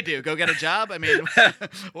what do? Go get a job? I mean,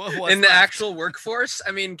 in the actual workforce?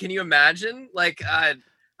 I mean, can you imagine? Like, I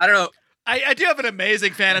don't know. I do have an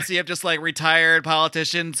amazing fantasy of just like retired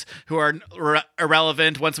politicians who are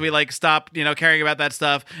irrelevant once we like stop, caring about that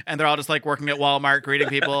stuff, and they're all just like working at Walmart, greeting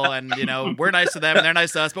people, and we're nice to them and they're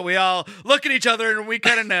nice to us, but we all look at each other and we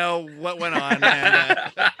kind of know what went on. And,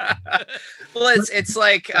 well, it's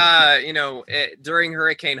like during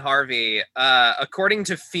Hurricane Harvey, according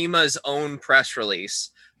to FEMA's own press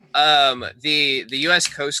release, the U.S.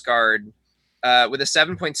 Coast Guard, with a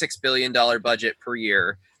 $7.6 billion budget per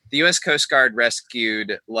year, the U.S. Coast Guard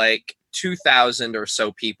rescued like 2,000 or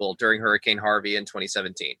so people during Hurricane Harvey in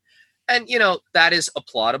 2017. And, that is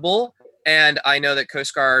applaudable. And I know that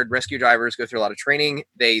Coast Guard rescue drivers go through a lot of training.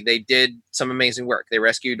 They did some amazing work. They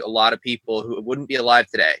rescued a lot of people who wouldn't be alive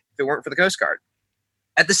today if it weren't for the Coast Guard.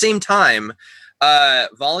 At the same time,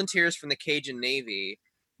 volunteers from the Cajun Navy,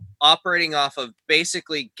 operating off of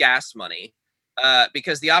basically gas money,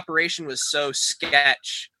 because the operation was so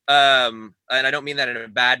sketch. And I don't mean that in a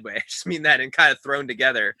bad way. I just mean that in kind of thrown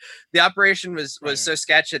together. The operation was so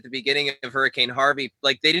sketchy at the beginning of Hurricane Harvey.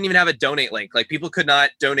 Like, they didn't even have a donate link. Like, people could not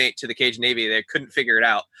donate to the Cajun Navy. They couldn't figure it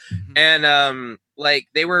out. Mm-hmm. And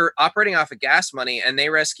they were operating off of gas money, and they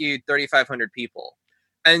rescued 3,500 people.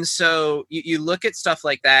 And so you look at stuff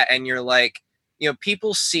like that, and you're like,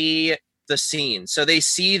 people see the scene. So they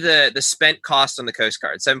see the spent cost on the Coast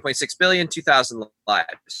Guard, 7.6 billion, 2,000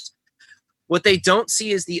 lives. What they don't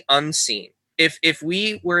see is the unseen. If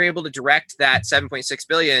we were able to direct that 7.6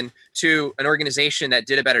 billion to an organization that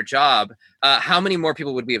did a better job, how many more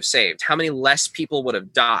people would we have saved? How many less people would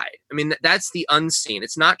have died? I mean, that's the unseen.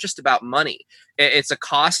 It's not just about money. It's a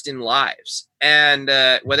cost in lives. And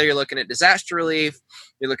whether you're looking at disaster relief,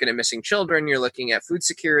 you're looking at missing children, you're looking at food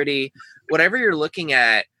security, whatever you're looking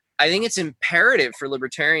at, I think it's imperative for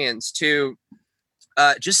libertarians to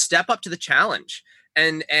just step up to the challenge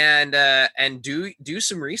and do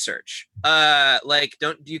some research.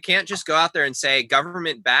 You can't just go out there and say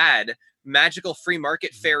government bad, magical free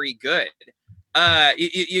market fairy good.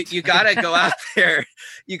 You gotta go out there.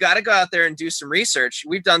 You gotta go out there and do some research.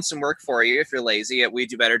 We've done some work for you. If you're lazy, at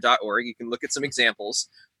wedobetter.org, you can look at some examples.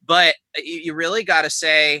 But you really gotta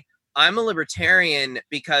say, I'm a libertarian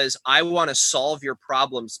because I want to solve your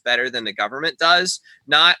problems better than the government does.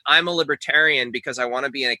 Not I'm a libertarian because I want to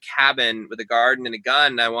be in a cabin with a garden and a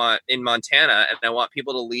gun in Montana, and I want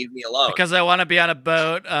people to leave me alone. Because I want to be on a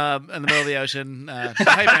boat in the middle of the ocean. Hi,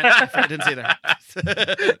 Brent. I didn't see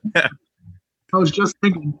that. I was just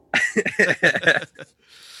thinking.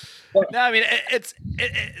 No, I mean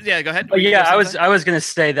yeah. Go ahead. Yeah, I was going to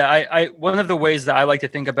say that I one of the ways that I like to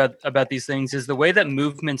think about these things is the way that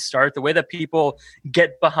movements start, the way that people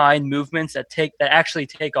get behind movements that actually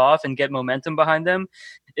take off and get momentum behind them,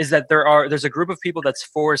 is that there's a group of people that's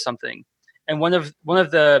for something. And one of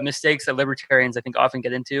the mistakes that libertarians I think often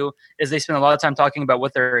get into is they spend a lot of time talking about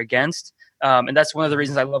what they're against. And that's one of the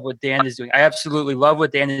reasons I love what Dan is doing. I absolutely love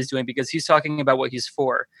what Dan is doing because he's talking about what he's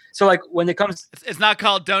for. So like when it comes, it's not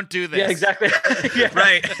called "Don't do this." Yeah, exactly. Yeah.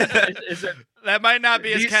 Right. That might not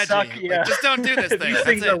be as catchy. Suck, yeah. Like, just don't do this thing. These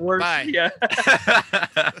things are worse. Bye. Yeah.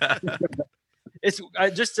 It's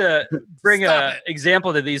just to bring an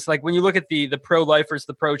example to these. Like when you look at the pro-lifers,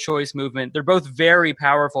 the pro-choice movement, they're both very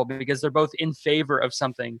powerful because they're both in favor of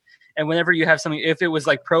something. And whenever you have something, if it was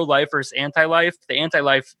like pro-life versus anti-life, the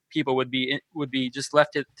anti-life people would be just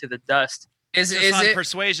left to the dust. Is it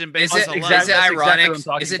persuasion based? Is it ironic?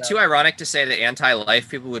 Exactly is it too ironic to say that anti-life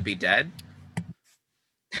people would be dead?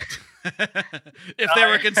 If they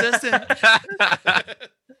were consistent.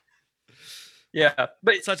 Yeah,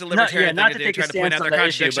 but such a libertarian not thing to take try a to point stance out on their that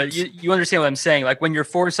issue, but contradictions. you understand what I'm saying. Like when you're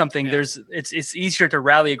for something, it's easier to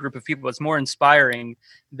rally a group of people. It's more inspiring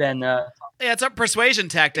than. Yeah, it's a persuasion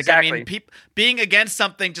tactic. Exactly. I mean, being against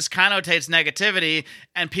something just connotates negativity,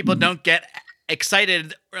 and people don't get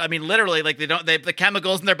excited. I mean, literally, like the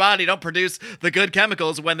chemicals in their body don't produce the good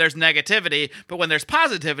chemicals when there's negativity, but when there's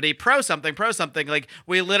positivity, pro something, like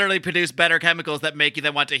we literally produce better chemicals that make you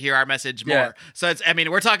then want to hear our message more. Yeah. So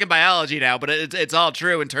we're talking biology now, but it's all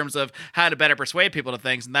true in terms of how to better persuade people to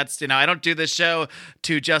things. And that's, I don't do this show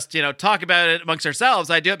to just, talk about it amongst ourselves.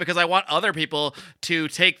 I do it because I want other people to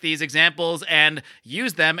take these examples and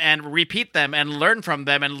use them and repeat them and learn from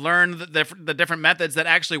them and learn the different methods that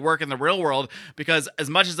actually work in the real world. Because as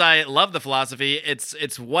much as I love the philosophy,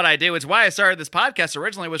 it's what I do. It's why I started this podcast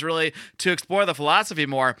originally, was really to explore the philosophy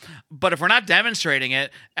more. But if we're not demonstrating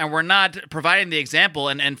it and we're not providing the example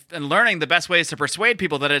and learning the best ways to persuade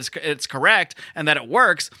people that it's correct and that it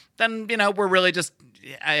works, then, we're really just,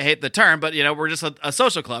 I hate the term, but we're just a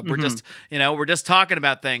social club. We're just, we're just talking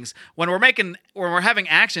about things. When we're having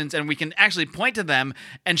actions and we can actually point to them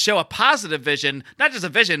and show a positive vision, not just a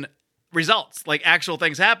vision, results, like actual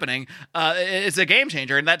things happening, it's a game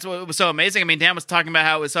changer. And that's what was so amazing. I mean, Dan was talking about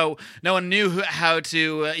how it was so no one knew how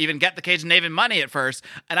to even get the Cajun Navy money at first,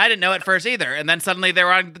 and I didn't know at first either. And then suddenly they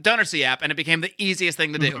were on the DonorSee app, and it became the easiest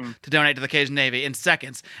thing to do, to donate to the Cajun Navy in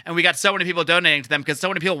seconds. And we got so many people donating to them because so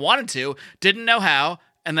many people wanted to, didn't know how.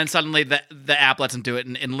 And then suddenly the app lets them do it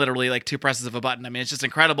in literally like two presses of a button. I mean, it's just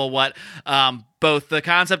incredible what both the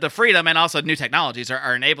concept of freedom and also new technologies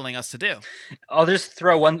are enabling us to do. I'll just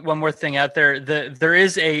throw one more thing out there. There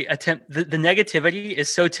is the negativity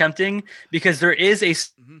is so tempting because there is a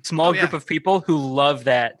small group of people who love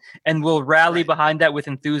that and will rally behind that with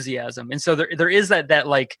enthusiasm. And so there is that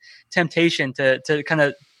like temptation to kind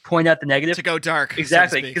of point out the negative, to go dark.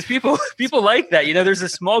 Exactly, because people like that. There's a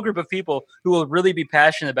small group of people who will really be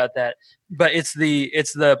passionate about that. But it's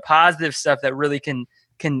the positive stuff that really can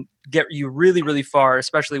get you really, really far,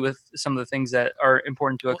 especially with some of the things that are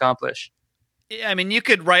important to accomplish. Yeah, I mean, you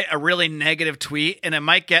could write a really negative tweet and it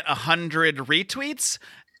might get 100 retweets.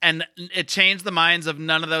 and it changed the minds of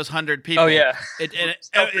none of those 100 people. Oh yeah.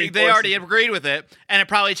 They already agreed with it, and it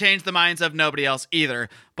probably changed the minds of nobody else either.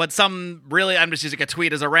 But some really, I'm just using a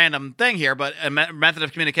tweet as a random thing here, but a method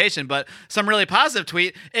of communication, but some really positive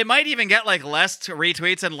tweet, it might even get like less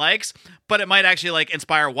retweets and likes, but it might actually like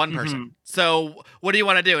inspire one person. So what do you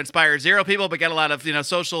want to do? Inspire 0 people, but get a lot of,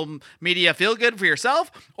 social media feel good for yourself,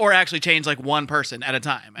 or actually change like one person at a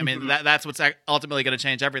time? I mean, that's what's ultimately going to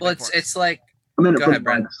change everything. Well, for us. it's like, I'm in it Go for ahead, the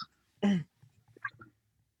Brent. likes.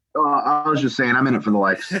 I was just saying, I'm in it for the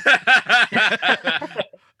likes.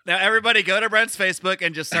 Now, everybody go to Brent's Facebook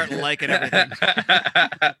and just start liking everything.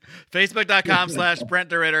 Facebook.com/Brent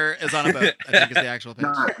DeRitter is on a boat, I think is the actual page.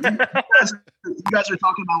 You guys are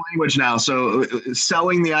talking about language now. So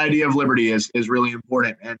selling the idea of liberty is really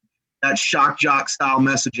important. And that shock jock style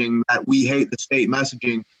messaging, that we hate the state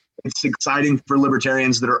messaging, it's exciting for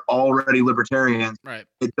libertarians that are already libertarians. Right.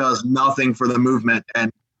 It does nothing for the movement.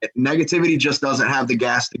 And negativity just doesn't have the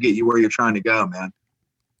gas to get you where you're trying to go, man.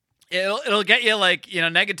 It'll get you like,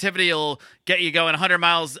 negativity will get you going 100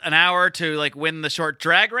 miles an hour to like win the short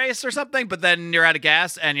drag race or something, but then you're out of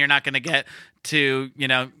gas and you're not going to get to,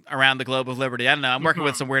 around the globe of liberty. I don't know. I'm working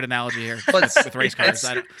with some weird analogy here with race cars.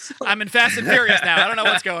 I'm in Fast and Furious now. I don't know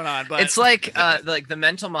what's going on, but it's like the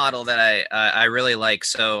mental model that I really like.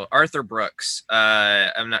 So Arthur Brooks,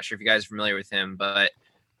 I'm not sure if you guys are familiar with him, but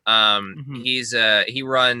he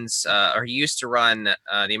runs or he used to run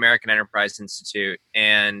the American Enterprise Institute,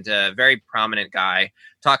 and a very prominent guy,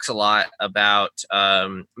 talks a lot about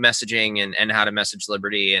messaging and how to message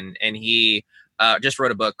liberty, and he just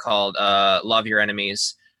wrote a book called Love Your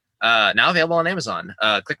Enemies, now available on Amazon.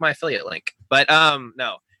 Click my affiliate link. But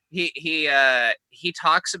no, he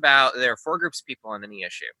talks about there are 4 groups of people on any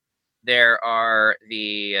issue. There are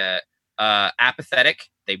the apathetic,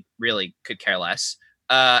 they really could care less.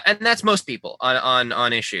 And that's most people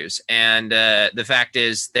on issues. And the fact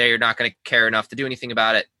is they're not going to care enough to do anything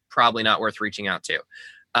about it. Probably not worth reaching out to.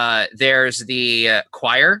 There's the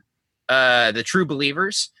choir, the true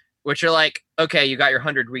believers, which are like, okay, you got your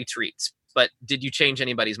 100 retweets, but did you change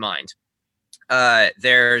anybody's mind?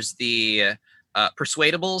 There's the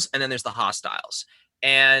persuadables, and then there's the hostiles.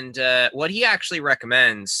 And what he actually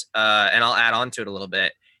recommends, and I'll add on to it a little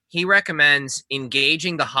bit, he recommends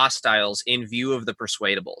engaging the hostiles in view of the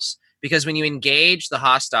persuadables. Because when you engage the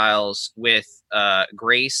hostiles with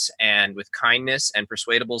grace and with kindness, and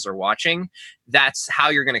persuadables are watching, that's how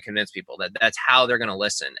you're going to convince people. That's how they're going to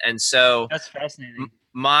listen. And so That's fascinating.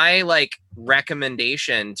 My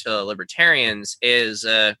recommendation to libertarians is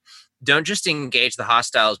don't just engage the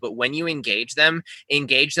hostiles, but when you engage them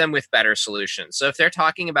with better solutions. So if they're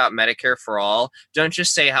talking about Medicare for all, don't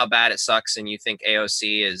just say how bad it sucks and you think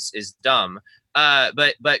AOC is dumb.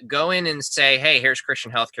 But go in and say, hey, here's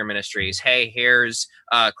Christian Healthcare Ministries. Hey, here's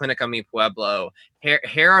Clinica Mi Pueblo.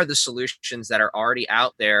 Here are the solutions that are already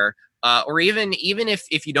out there. Or even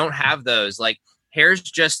if you don't have those, here's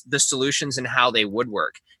just the solutions and how they would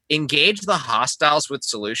work. Engage the hostiles with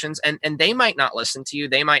solutions, and they might not listen to you.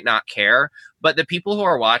 They might not care. But the people who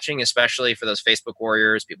are watching, especially for those Facebook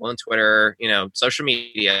warriors, people on Twitter, social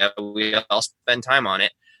media, we all spend time on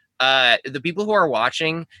it. The people who are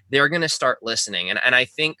watching, they're going to start listening. And I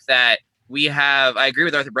think that I agree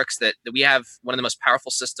with Arthur Brooks that we have one of the most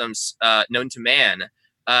powerful systems known to man,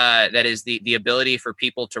 that is the ability for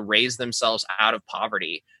people to raise themselves out of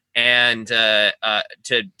poverty and to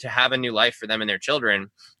have a new life for them and their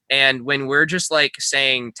children. And when we're just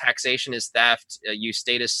saying taxation is theft, you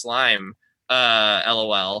state is slime,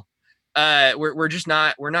 LOL,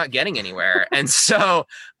 we're not getting anywhere. And so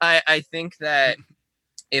I think that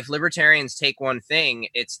if libertarians take one thing,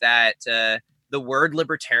 it's that the word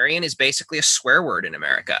libertarian is basically a swear word in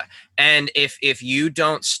America. And if you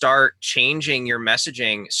don't start changing your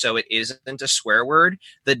messaging so it isn't a swear word,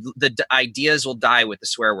 the ideas will die with the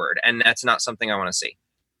swear word. And that's not something I want to see.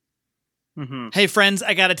 Mm-hmm. Hey friends,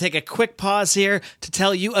 I got to take a quick pause here to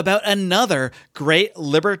tell you about another great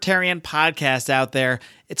libertarian podcast out there.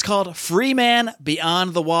 It's called Free Man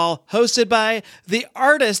Beyond the Wall, hosted by the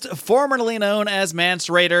artist formerly known as Mance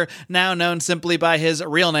Raider, now known simply by his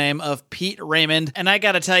real name of Pete Raymond. And I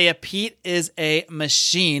gotta tell you, Pete is a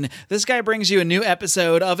machine. This guy brings you a new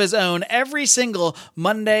episode of his own every single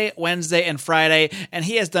Monday, Wednesday, and Friday, and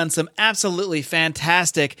he has done some absolutely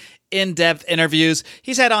fantastic in-depth interviews.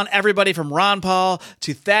 He's had on everybody from Ron Paul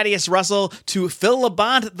to Thaddeus Russell to Phil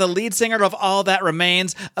Labonte, the lead singer of All That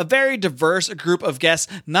Remains, a very diverse group of guests,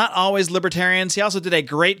 not always libertarians. He also did a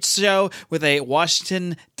great show with a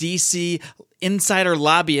Washington, D.C. insider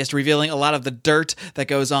lobbyist, revealing a lot of the dirt that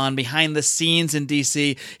goes on behind the scenes in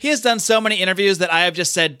DC. He has done so many interviews that I have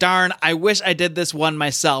just said, darn, I wish I did this one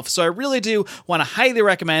myself. So I really do want to highly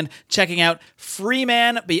recommend checking out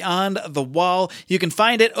Freeman Beyond the Wall. You can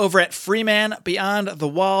find it over at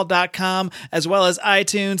freemanbeyondthewall.com, as well as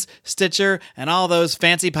iTunes, Stitcher, and all those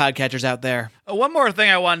fancy podcatchers out there. One more thing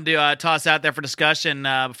I wanted to toss out there for discussion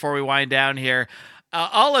before we wind down here.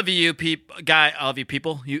 All of you people, all of you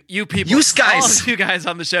guys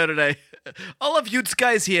on the show today, all of you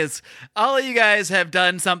guys all of you guys have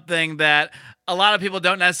done something that a lot of people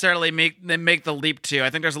don't necessarily make the leap to. I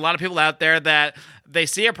think there's a lot of people out there that they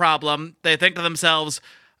see a problem, they think to themselves,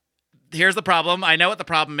 here's the problem, I know what the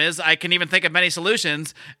problem is, I can even think of many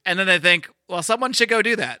solutions, and then they think, well, someone should go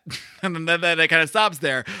do that. And then it kind of stops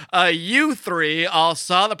there. You three all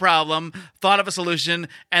saw the problem, thought of a solution,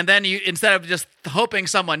 and then you, instead of just hoping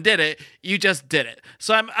someone did it, you just did it.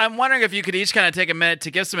 So I'm wondering if you could each kind of take a minute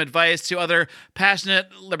to give some advice to other passionate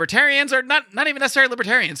libertarians, or not even necessarily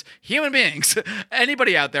libertarians, human beings,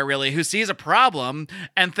 anybody out there really who sees a problem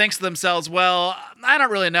and thinks to themselves, well, I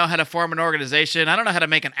don't really know how to form an organization, I don't know how to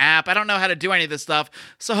make an app, I don't know how to do any of this stuff,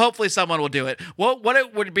 so hopefully someone will do it. What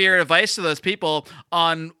would be your advice to those people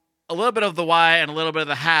on a little bit of the why and a little bit of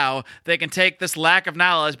the how they can take this lack of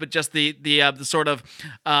knowledge, but just the sort of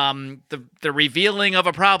the revealing of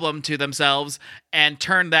a problem to themselves and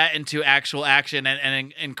turn that into actual action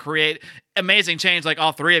and create amazing change like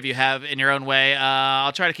all three of you have in your own way?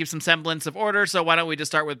 I'll try to keep some semblance of order. So why don't we just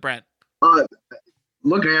start with Brent?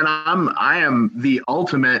 Look, man, I am the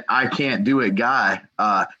ultimate I can't do it guy.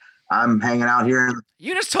 I'm hanging out here.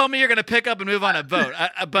 You just told me you're going to pick up and move on a boat.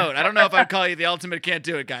 A boat. I don't know if I'd call you the ultimate can't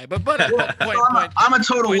do it guy, but I'm a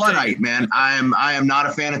total Luddite, man. I am not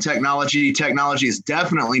a fan of technology. Technology is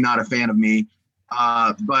definitely not a fan of me.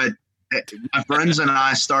 But my friends and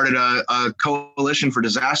I started a coalition for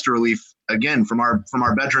disaster relief, again, from our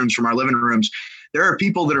bedrooms, from our living rooms. There are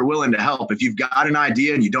people that are willing to help. If you've got an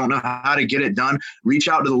idea and you don't know how to get it done, reach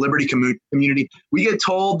out to the Liberty community. We get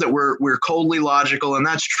told that we're coldly logical, and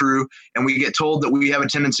that's true. And we get told that we have a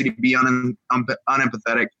tendency to be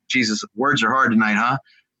unempathetic. Jesus, words are hard tonight,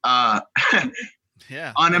 huh?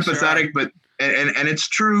 Yeah, unempathetic, sure. But and it's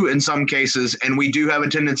true in some cases. And we do have a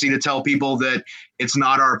tendency to tell people that it's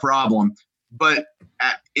not our problem. But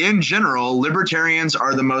in general, libertarians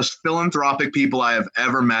are the most philanthropic people I have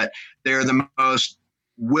ever met. They're the most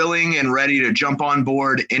willing and ready to jump on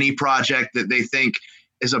board any project that they think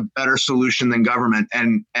is a better solution than government.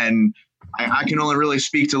 And I can only really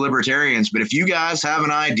speak to libertarians, but if you guys have an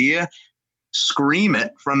idea, scream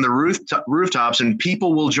it from the rooftops and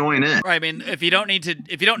people will join in. Right. I mean, if you don't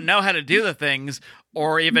know how to do the things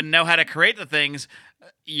or even know how to create the things,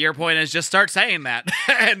 your point is just start saying that.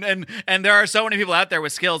 and there are so many people out there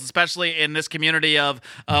with skills, especially in this community of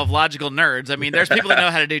logical nerds. I mean, there's people that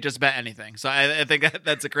know how to do just about anything. So I think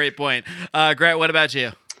that's a great point. Grant, what about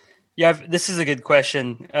you? Yeah, this is a good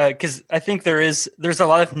question, because I think there's a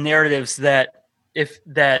lot of narratives that it's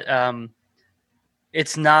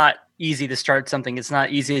not easy to start something, it's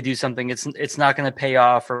not easy to do something, it's not going to pay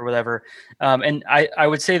off or whatever. And I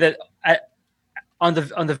would say that on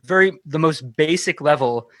the most basic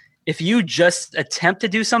level, if you just attempt to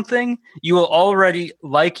do something, you will already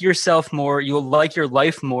like yourself more, you will like your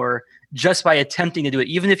life more just by attempting to do it.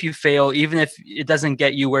 Even if you fail, even if it doesn't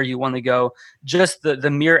get you where you want to go, just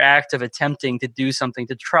the mere act of attempting to do something,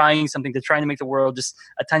 to trying to make the world just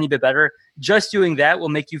a tiny bit better, just doing that will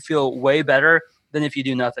make you feel way better than if you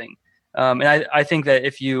do nothing. And I think that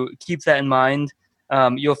if you keep that in mind,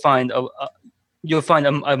 you'll find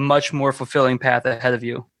a much more fulfilling path ahead of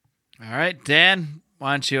you. All right, Dan,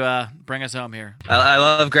 why don't you bring us home here? I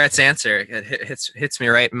love Gret's answer. It hits me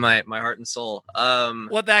right in my heart and soul.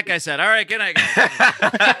 What that guy said. All right, good night, guys.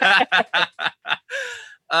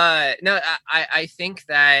 No, I think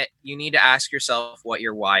that you need to ask yourself what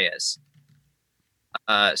your why is.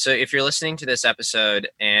 So if you're listening to this episode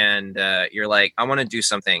and you're like, I want to do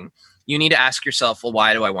something, you need to ask yourself, well,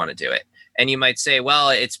 why do I want to do it? And you might say, well,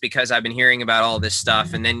 it's because I've been hearing about all this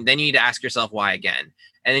stuff. And then you need to ask yourself why again.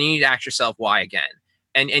 And then you need to ask yourself why again.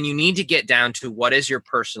 And you need to get down to what is your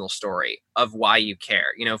personal story of why you care.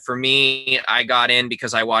 You know, for me, I got in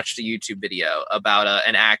because I watched a YouTube video about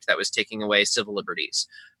an act that was taking away civil liberties.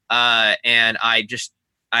 And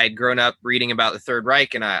I'd grown up reading about the Third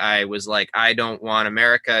Reich, and I was like, I don't want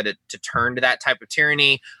America to turn to that type of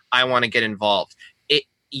tyranny. I want to get involved.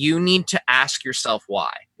 You need to ask yourself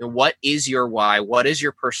why. What is your why? What is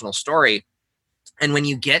your personal story? And when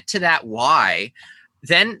you get to that why,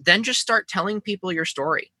 then just start telling people your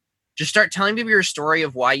story. Just start telling people your story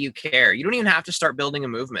of why you care. You don't even have to start building a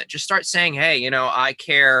movement. Just start saying, hey, I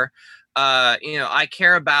care. I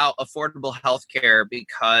care about affordable health care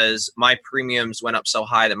because my premiums went up so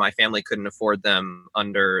high that my family couldn't afford them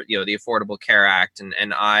under, the Affordable Care Act.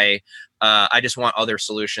 And I just want other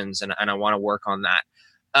solutions, and I want to work on that.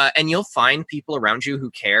 And you'll find people around you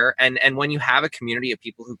who care. And when you have a community of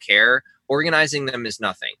people who care, organizing them is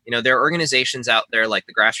nothing. There are organizations out there like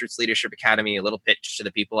the Grassroots Leadership Academy, a little pitch to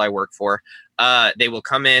the people I work for. They will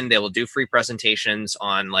come in, they will do free presentations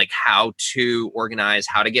on like how to organize,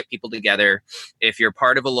 how to get people together. If you're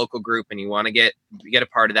part of a local group and you want to get a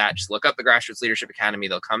part of that, just look up the Grassroots Leadership Academy.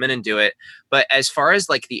 They'll come in and do it. But as far as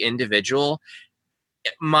like the individual,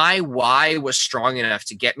 my why was strong enough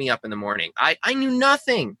to get me up in the morning. I knew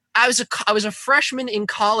nothing. I was a freshman in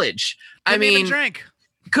college.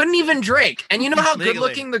 Couldn't even drink. And you know how good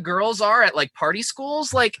looking the girls are at like party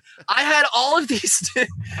schools? Like I had all of these,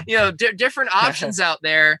 different options out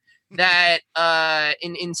there that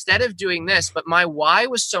instead of doing this, but my why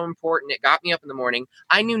was so important. It got me up in the morning.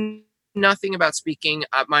 I knew nothing about speaking.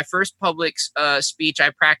 My first public speech,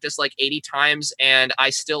 I practiced like 80 times and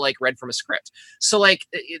I still like read from a script. So like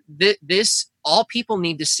this, all people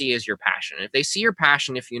need to see is your passion. If they see your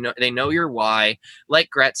passion, they know your why,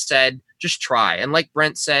 like Gret said, just try. And like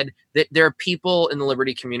Brent said, that there are people in the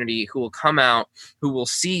Liberty community who will come out, who will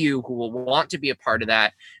see you, who will want to be a part of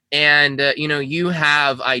that. And, you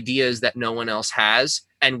have ideas that no one else has,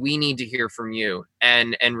 and we need to hear from you.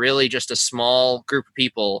 And really just a small group of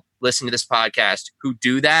people listen to this podcast who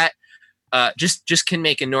do that, just can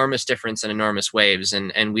make enormous difference and enormous waves.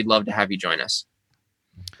 And we'd love to have you join us.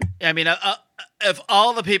 I mean, if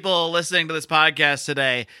all the people listening to this podcast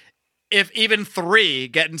today, if even 3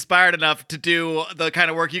 get inspired enough to do the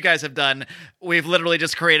kind of work you guys have done, we've literally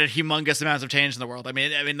just created humongous amounts of change in the world. I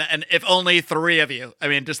mean, and if only 3 of you,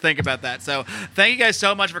 just think about that. So thank you guys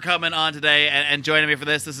so much for coming on today and joining me for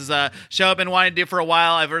this. This is a show I've been wanting to do for a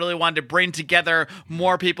while. I've really wanted to bring together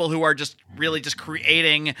more people who are just really just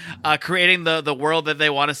creating the world that they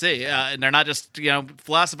want to see. And they're not just,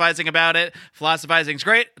 philosophizing about it. Philosophizing is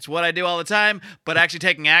great. It's what I do all the time, but actually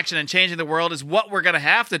taking action and changing the world is what we're going to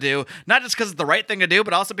have to do. Not just because it's the right thing to do,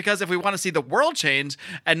 but also because if we want to see the world change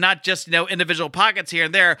and not just, individual pockets here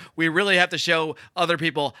and there, we really have to show other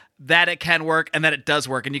people that it can work and that it does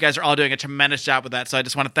work. And you guys are all doing a tremendous job with that. So I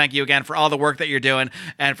just want to thank you again for all the work that you're doing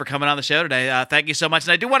and for coming on the show today. Thank you so much.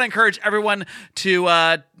 And I do want to encourage everyone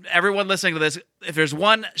everyone listening to this, if there's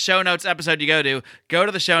one show notes episode you go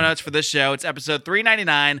to the show notes for this show. It's episode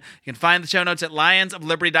 399. You can find the show notes at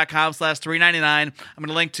lionsofliberty.com/399. I'm going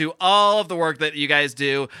to link to all of the work that you guys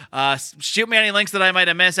do. Shoot me any links that I might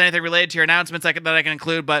have missed, anything related to your announcements that I can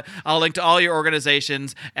include, but I'll link to all your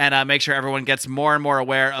organizations and make sure everyone gets more and more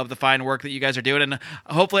aware of the fine work that you guys are doing, and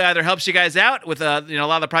hopefully either helps you guys out with a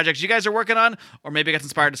lot of the projects you guys are working on, or maybe gets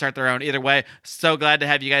inspired to start their own. Either way, so glad to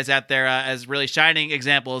have you guys out there as really shining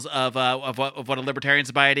examples of what a libertarian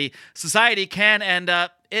society can and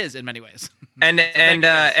is in many ways. And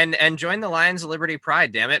join the Lions of Liberty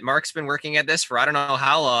Pride. Damn it, Mark's been working at this for I don't know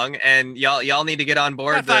how long, and y'all need to get on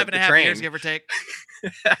board about 5.5 train. years, give or take.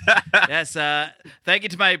 Yes. Thank you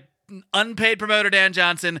to my unpaid promoter, Dan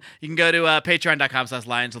Johnson. You can go to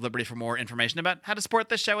patreon.com/Lions of Liberty for more information about how to support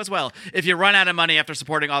this show as well, if you run out of money after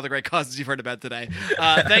supporting all the great causes you've heard about today.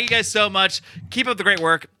 Thank you guys so much. Keep up the great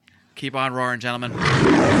work. Keep on roaring, gentlemen.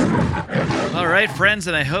 All right, friends,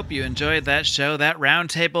 and I hope you enjoyed that show, that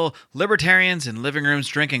roundtable, Libertarians in Living Rooms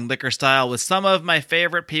Drinking Liquor Style, with some of my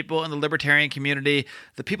favorite people in the libertarian community,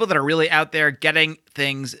 the people that are really out there getting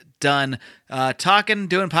things done. Talking,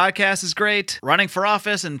 doing podcasts is great. Running for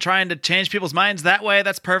office and trying to change people's minds that way,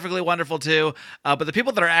 that's perfectly wonderful too. But the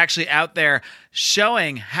people that are actually out there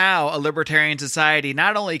showing how a libertarian society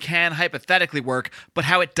not only can hypothetically work, but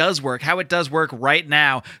how it does work right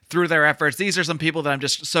now through their efforts. These are some people that I'm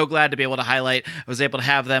just so glad to be able to highlight. I was able to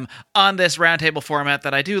have them on this roundtable format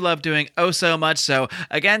that I do love doing oh so much. So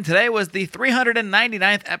again, today was the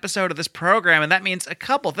 399th episode of this program, and that means a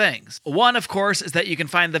couple things. One, of course, is that you can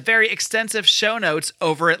find the very extensive show notes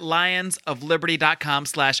over at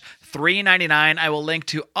lionsofliberty.com/399. I will link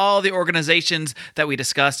to all the organizations that we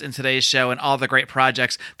discussed in today's show and all the great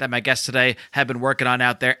projects that my guests today have been working on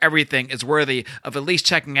out there. Everything is worthy of at least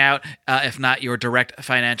checking out, if not your direct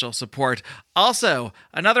financial support. Also,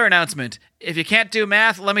 another announcement. If you can't do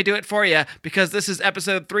math, let me do it for you, because this is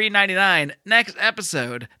episode 399. Next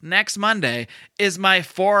episode, next Monday, is my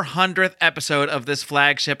 400th episode of this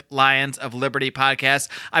flagship Lions of Liberty podcast.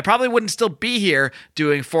 I probably wouldn't still be here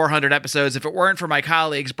doing 400 episodes if it weren't for my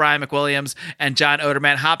colleagues, Brian McWilliams and John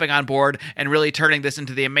Odermatt, hopping on board and really turning this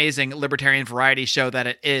into the amazing libertarian variety show that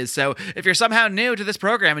it is. So if you're somehow new to this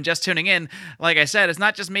program and just tuning in, like I said, it's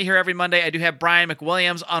not just me here every Monday. I do have Brian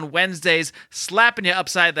McWilliams on Wednesdays slapping you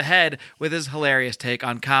upside the head with his hilarious take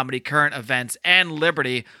on comedy, current events, and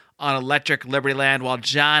liberty on Electric Liberty Land, while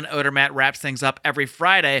John Odermatt wraps things up every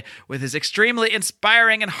Friday with his extremely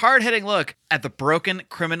inspiring and hard-hitting look at the broken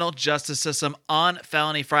criminal justice system on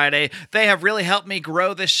Felony Friday. They have really helped me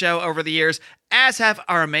grow this show over the years, as have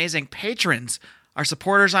our amazing patrons, our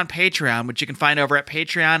supporters on Patreon, which you can find over at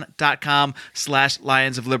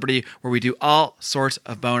patreon.com/Lions of Liberty, where we do all sorts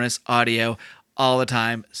of bonus audio all the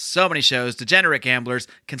time. So many shows. Degenerate Gamblers,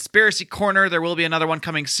 Conspiracy Corner. There will be another one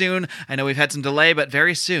coming soon. I know we've had some delay, but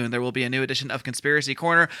very soon there will be a new edition of Conspiracy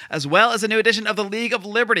Corner, as well as a new edition of the League of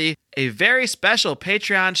Liberty, a very special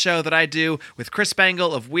Patreon show that I do with Chris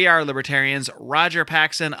Spangle of We Are Libertarians, Roger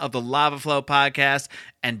Paxson of the Lava Flow podcast,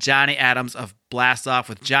 and Johnny Adams of Blast Off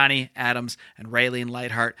with Johnny Adams and Raylene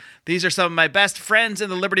Lightheart. These are some of my best friends in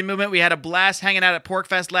the Liberty movement. We had a blast hanging out at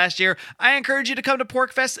PorkFest last year. I encourage you to come to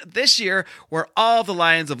PorkFest this year, where all of the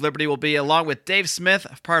Lions of Liberty will be, along with Dave Smith,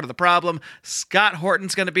 part of the problem. Scott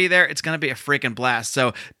Horton's going to be there. It's going to be a freaking blast.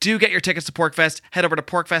 So do get your tickets to PorkFest. Head over to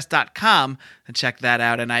porkfest.com and check that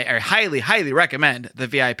out. And I highly, highly recommend the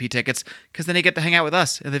VIP tickets, because then you get to hang out with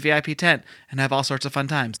us in the VIP tent and have all sorts of fun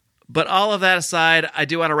times. But all of that aside, I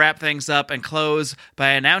do want to wrap things up and close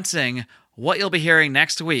by announcing what you'll be hearing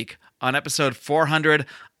next week on episode 400.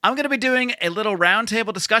 I'm going to be doing a little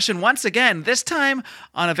roundtable discussion once again, this time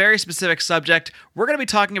on a very specific subject. We're going to be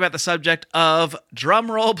talking about the subject of,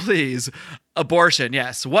 drumroll please, abortion.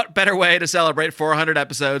 Yes, what better way to celebrate 400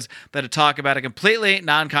 episodes than to talk about a completely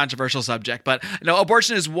non-controversial subject? But,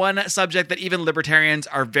 abortion is one subject that even libertarians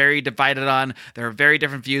are very divided on. There are very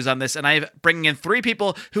different views on this, and I'm bringing in three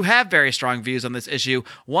people who have very strong views on this issue.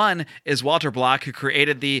 One is Walter Block, who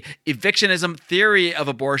created the evictionism theory of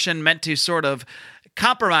abortion, meant to sort of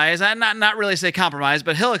compromise, not really say compromise,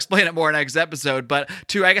 but he'll explain it more next episode, but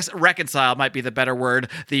to, I guess, reconcile might be the better word,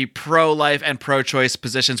 the pro-life and pro-choice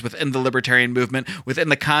positions within the libertarian movement within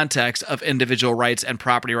the context of individual rights and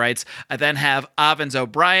property rights. I then have Avens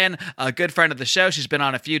O'Brien, a good friend of the show. She's been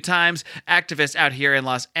on a few times, activist out here in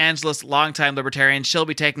Los Angeles, longtime libertarian. She'll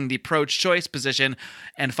be taking the pro-choice position.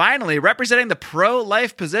 And finally, representing the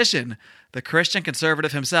pro-life position, the Christian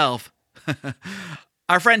conservative himself,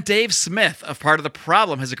 our friend Dave Smith of Part of the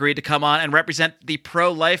Problem has agreed to come on and represent the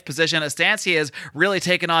pro-life position, a stance he has really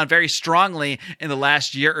taken on very strongly in the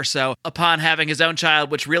last year or so upon having his own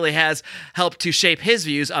child, which really has helped to shape his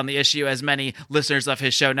views on the issue, as many listeners of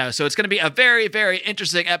his show know. So it's going to be a very, very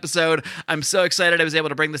interesting episode. I'm so excited I was able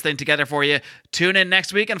to bring this thing together for you. Tune in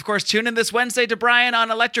next week, and of course, tune in this Wednesday to Brian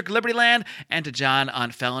on Electric Liberty Land and to John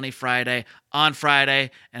on Felony Friday on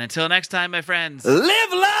Friday. And until next time, my friends,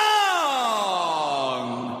 Live long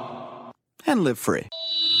and live free.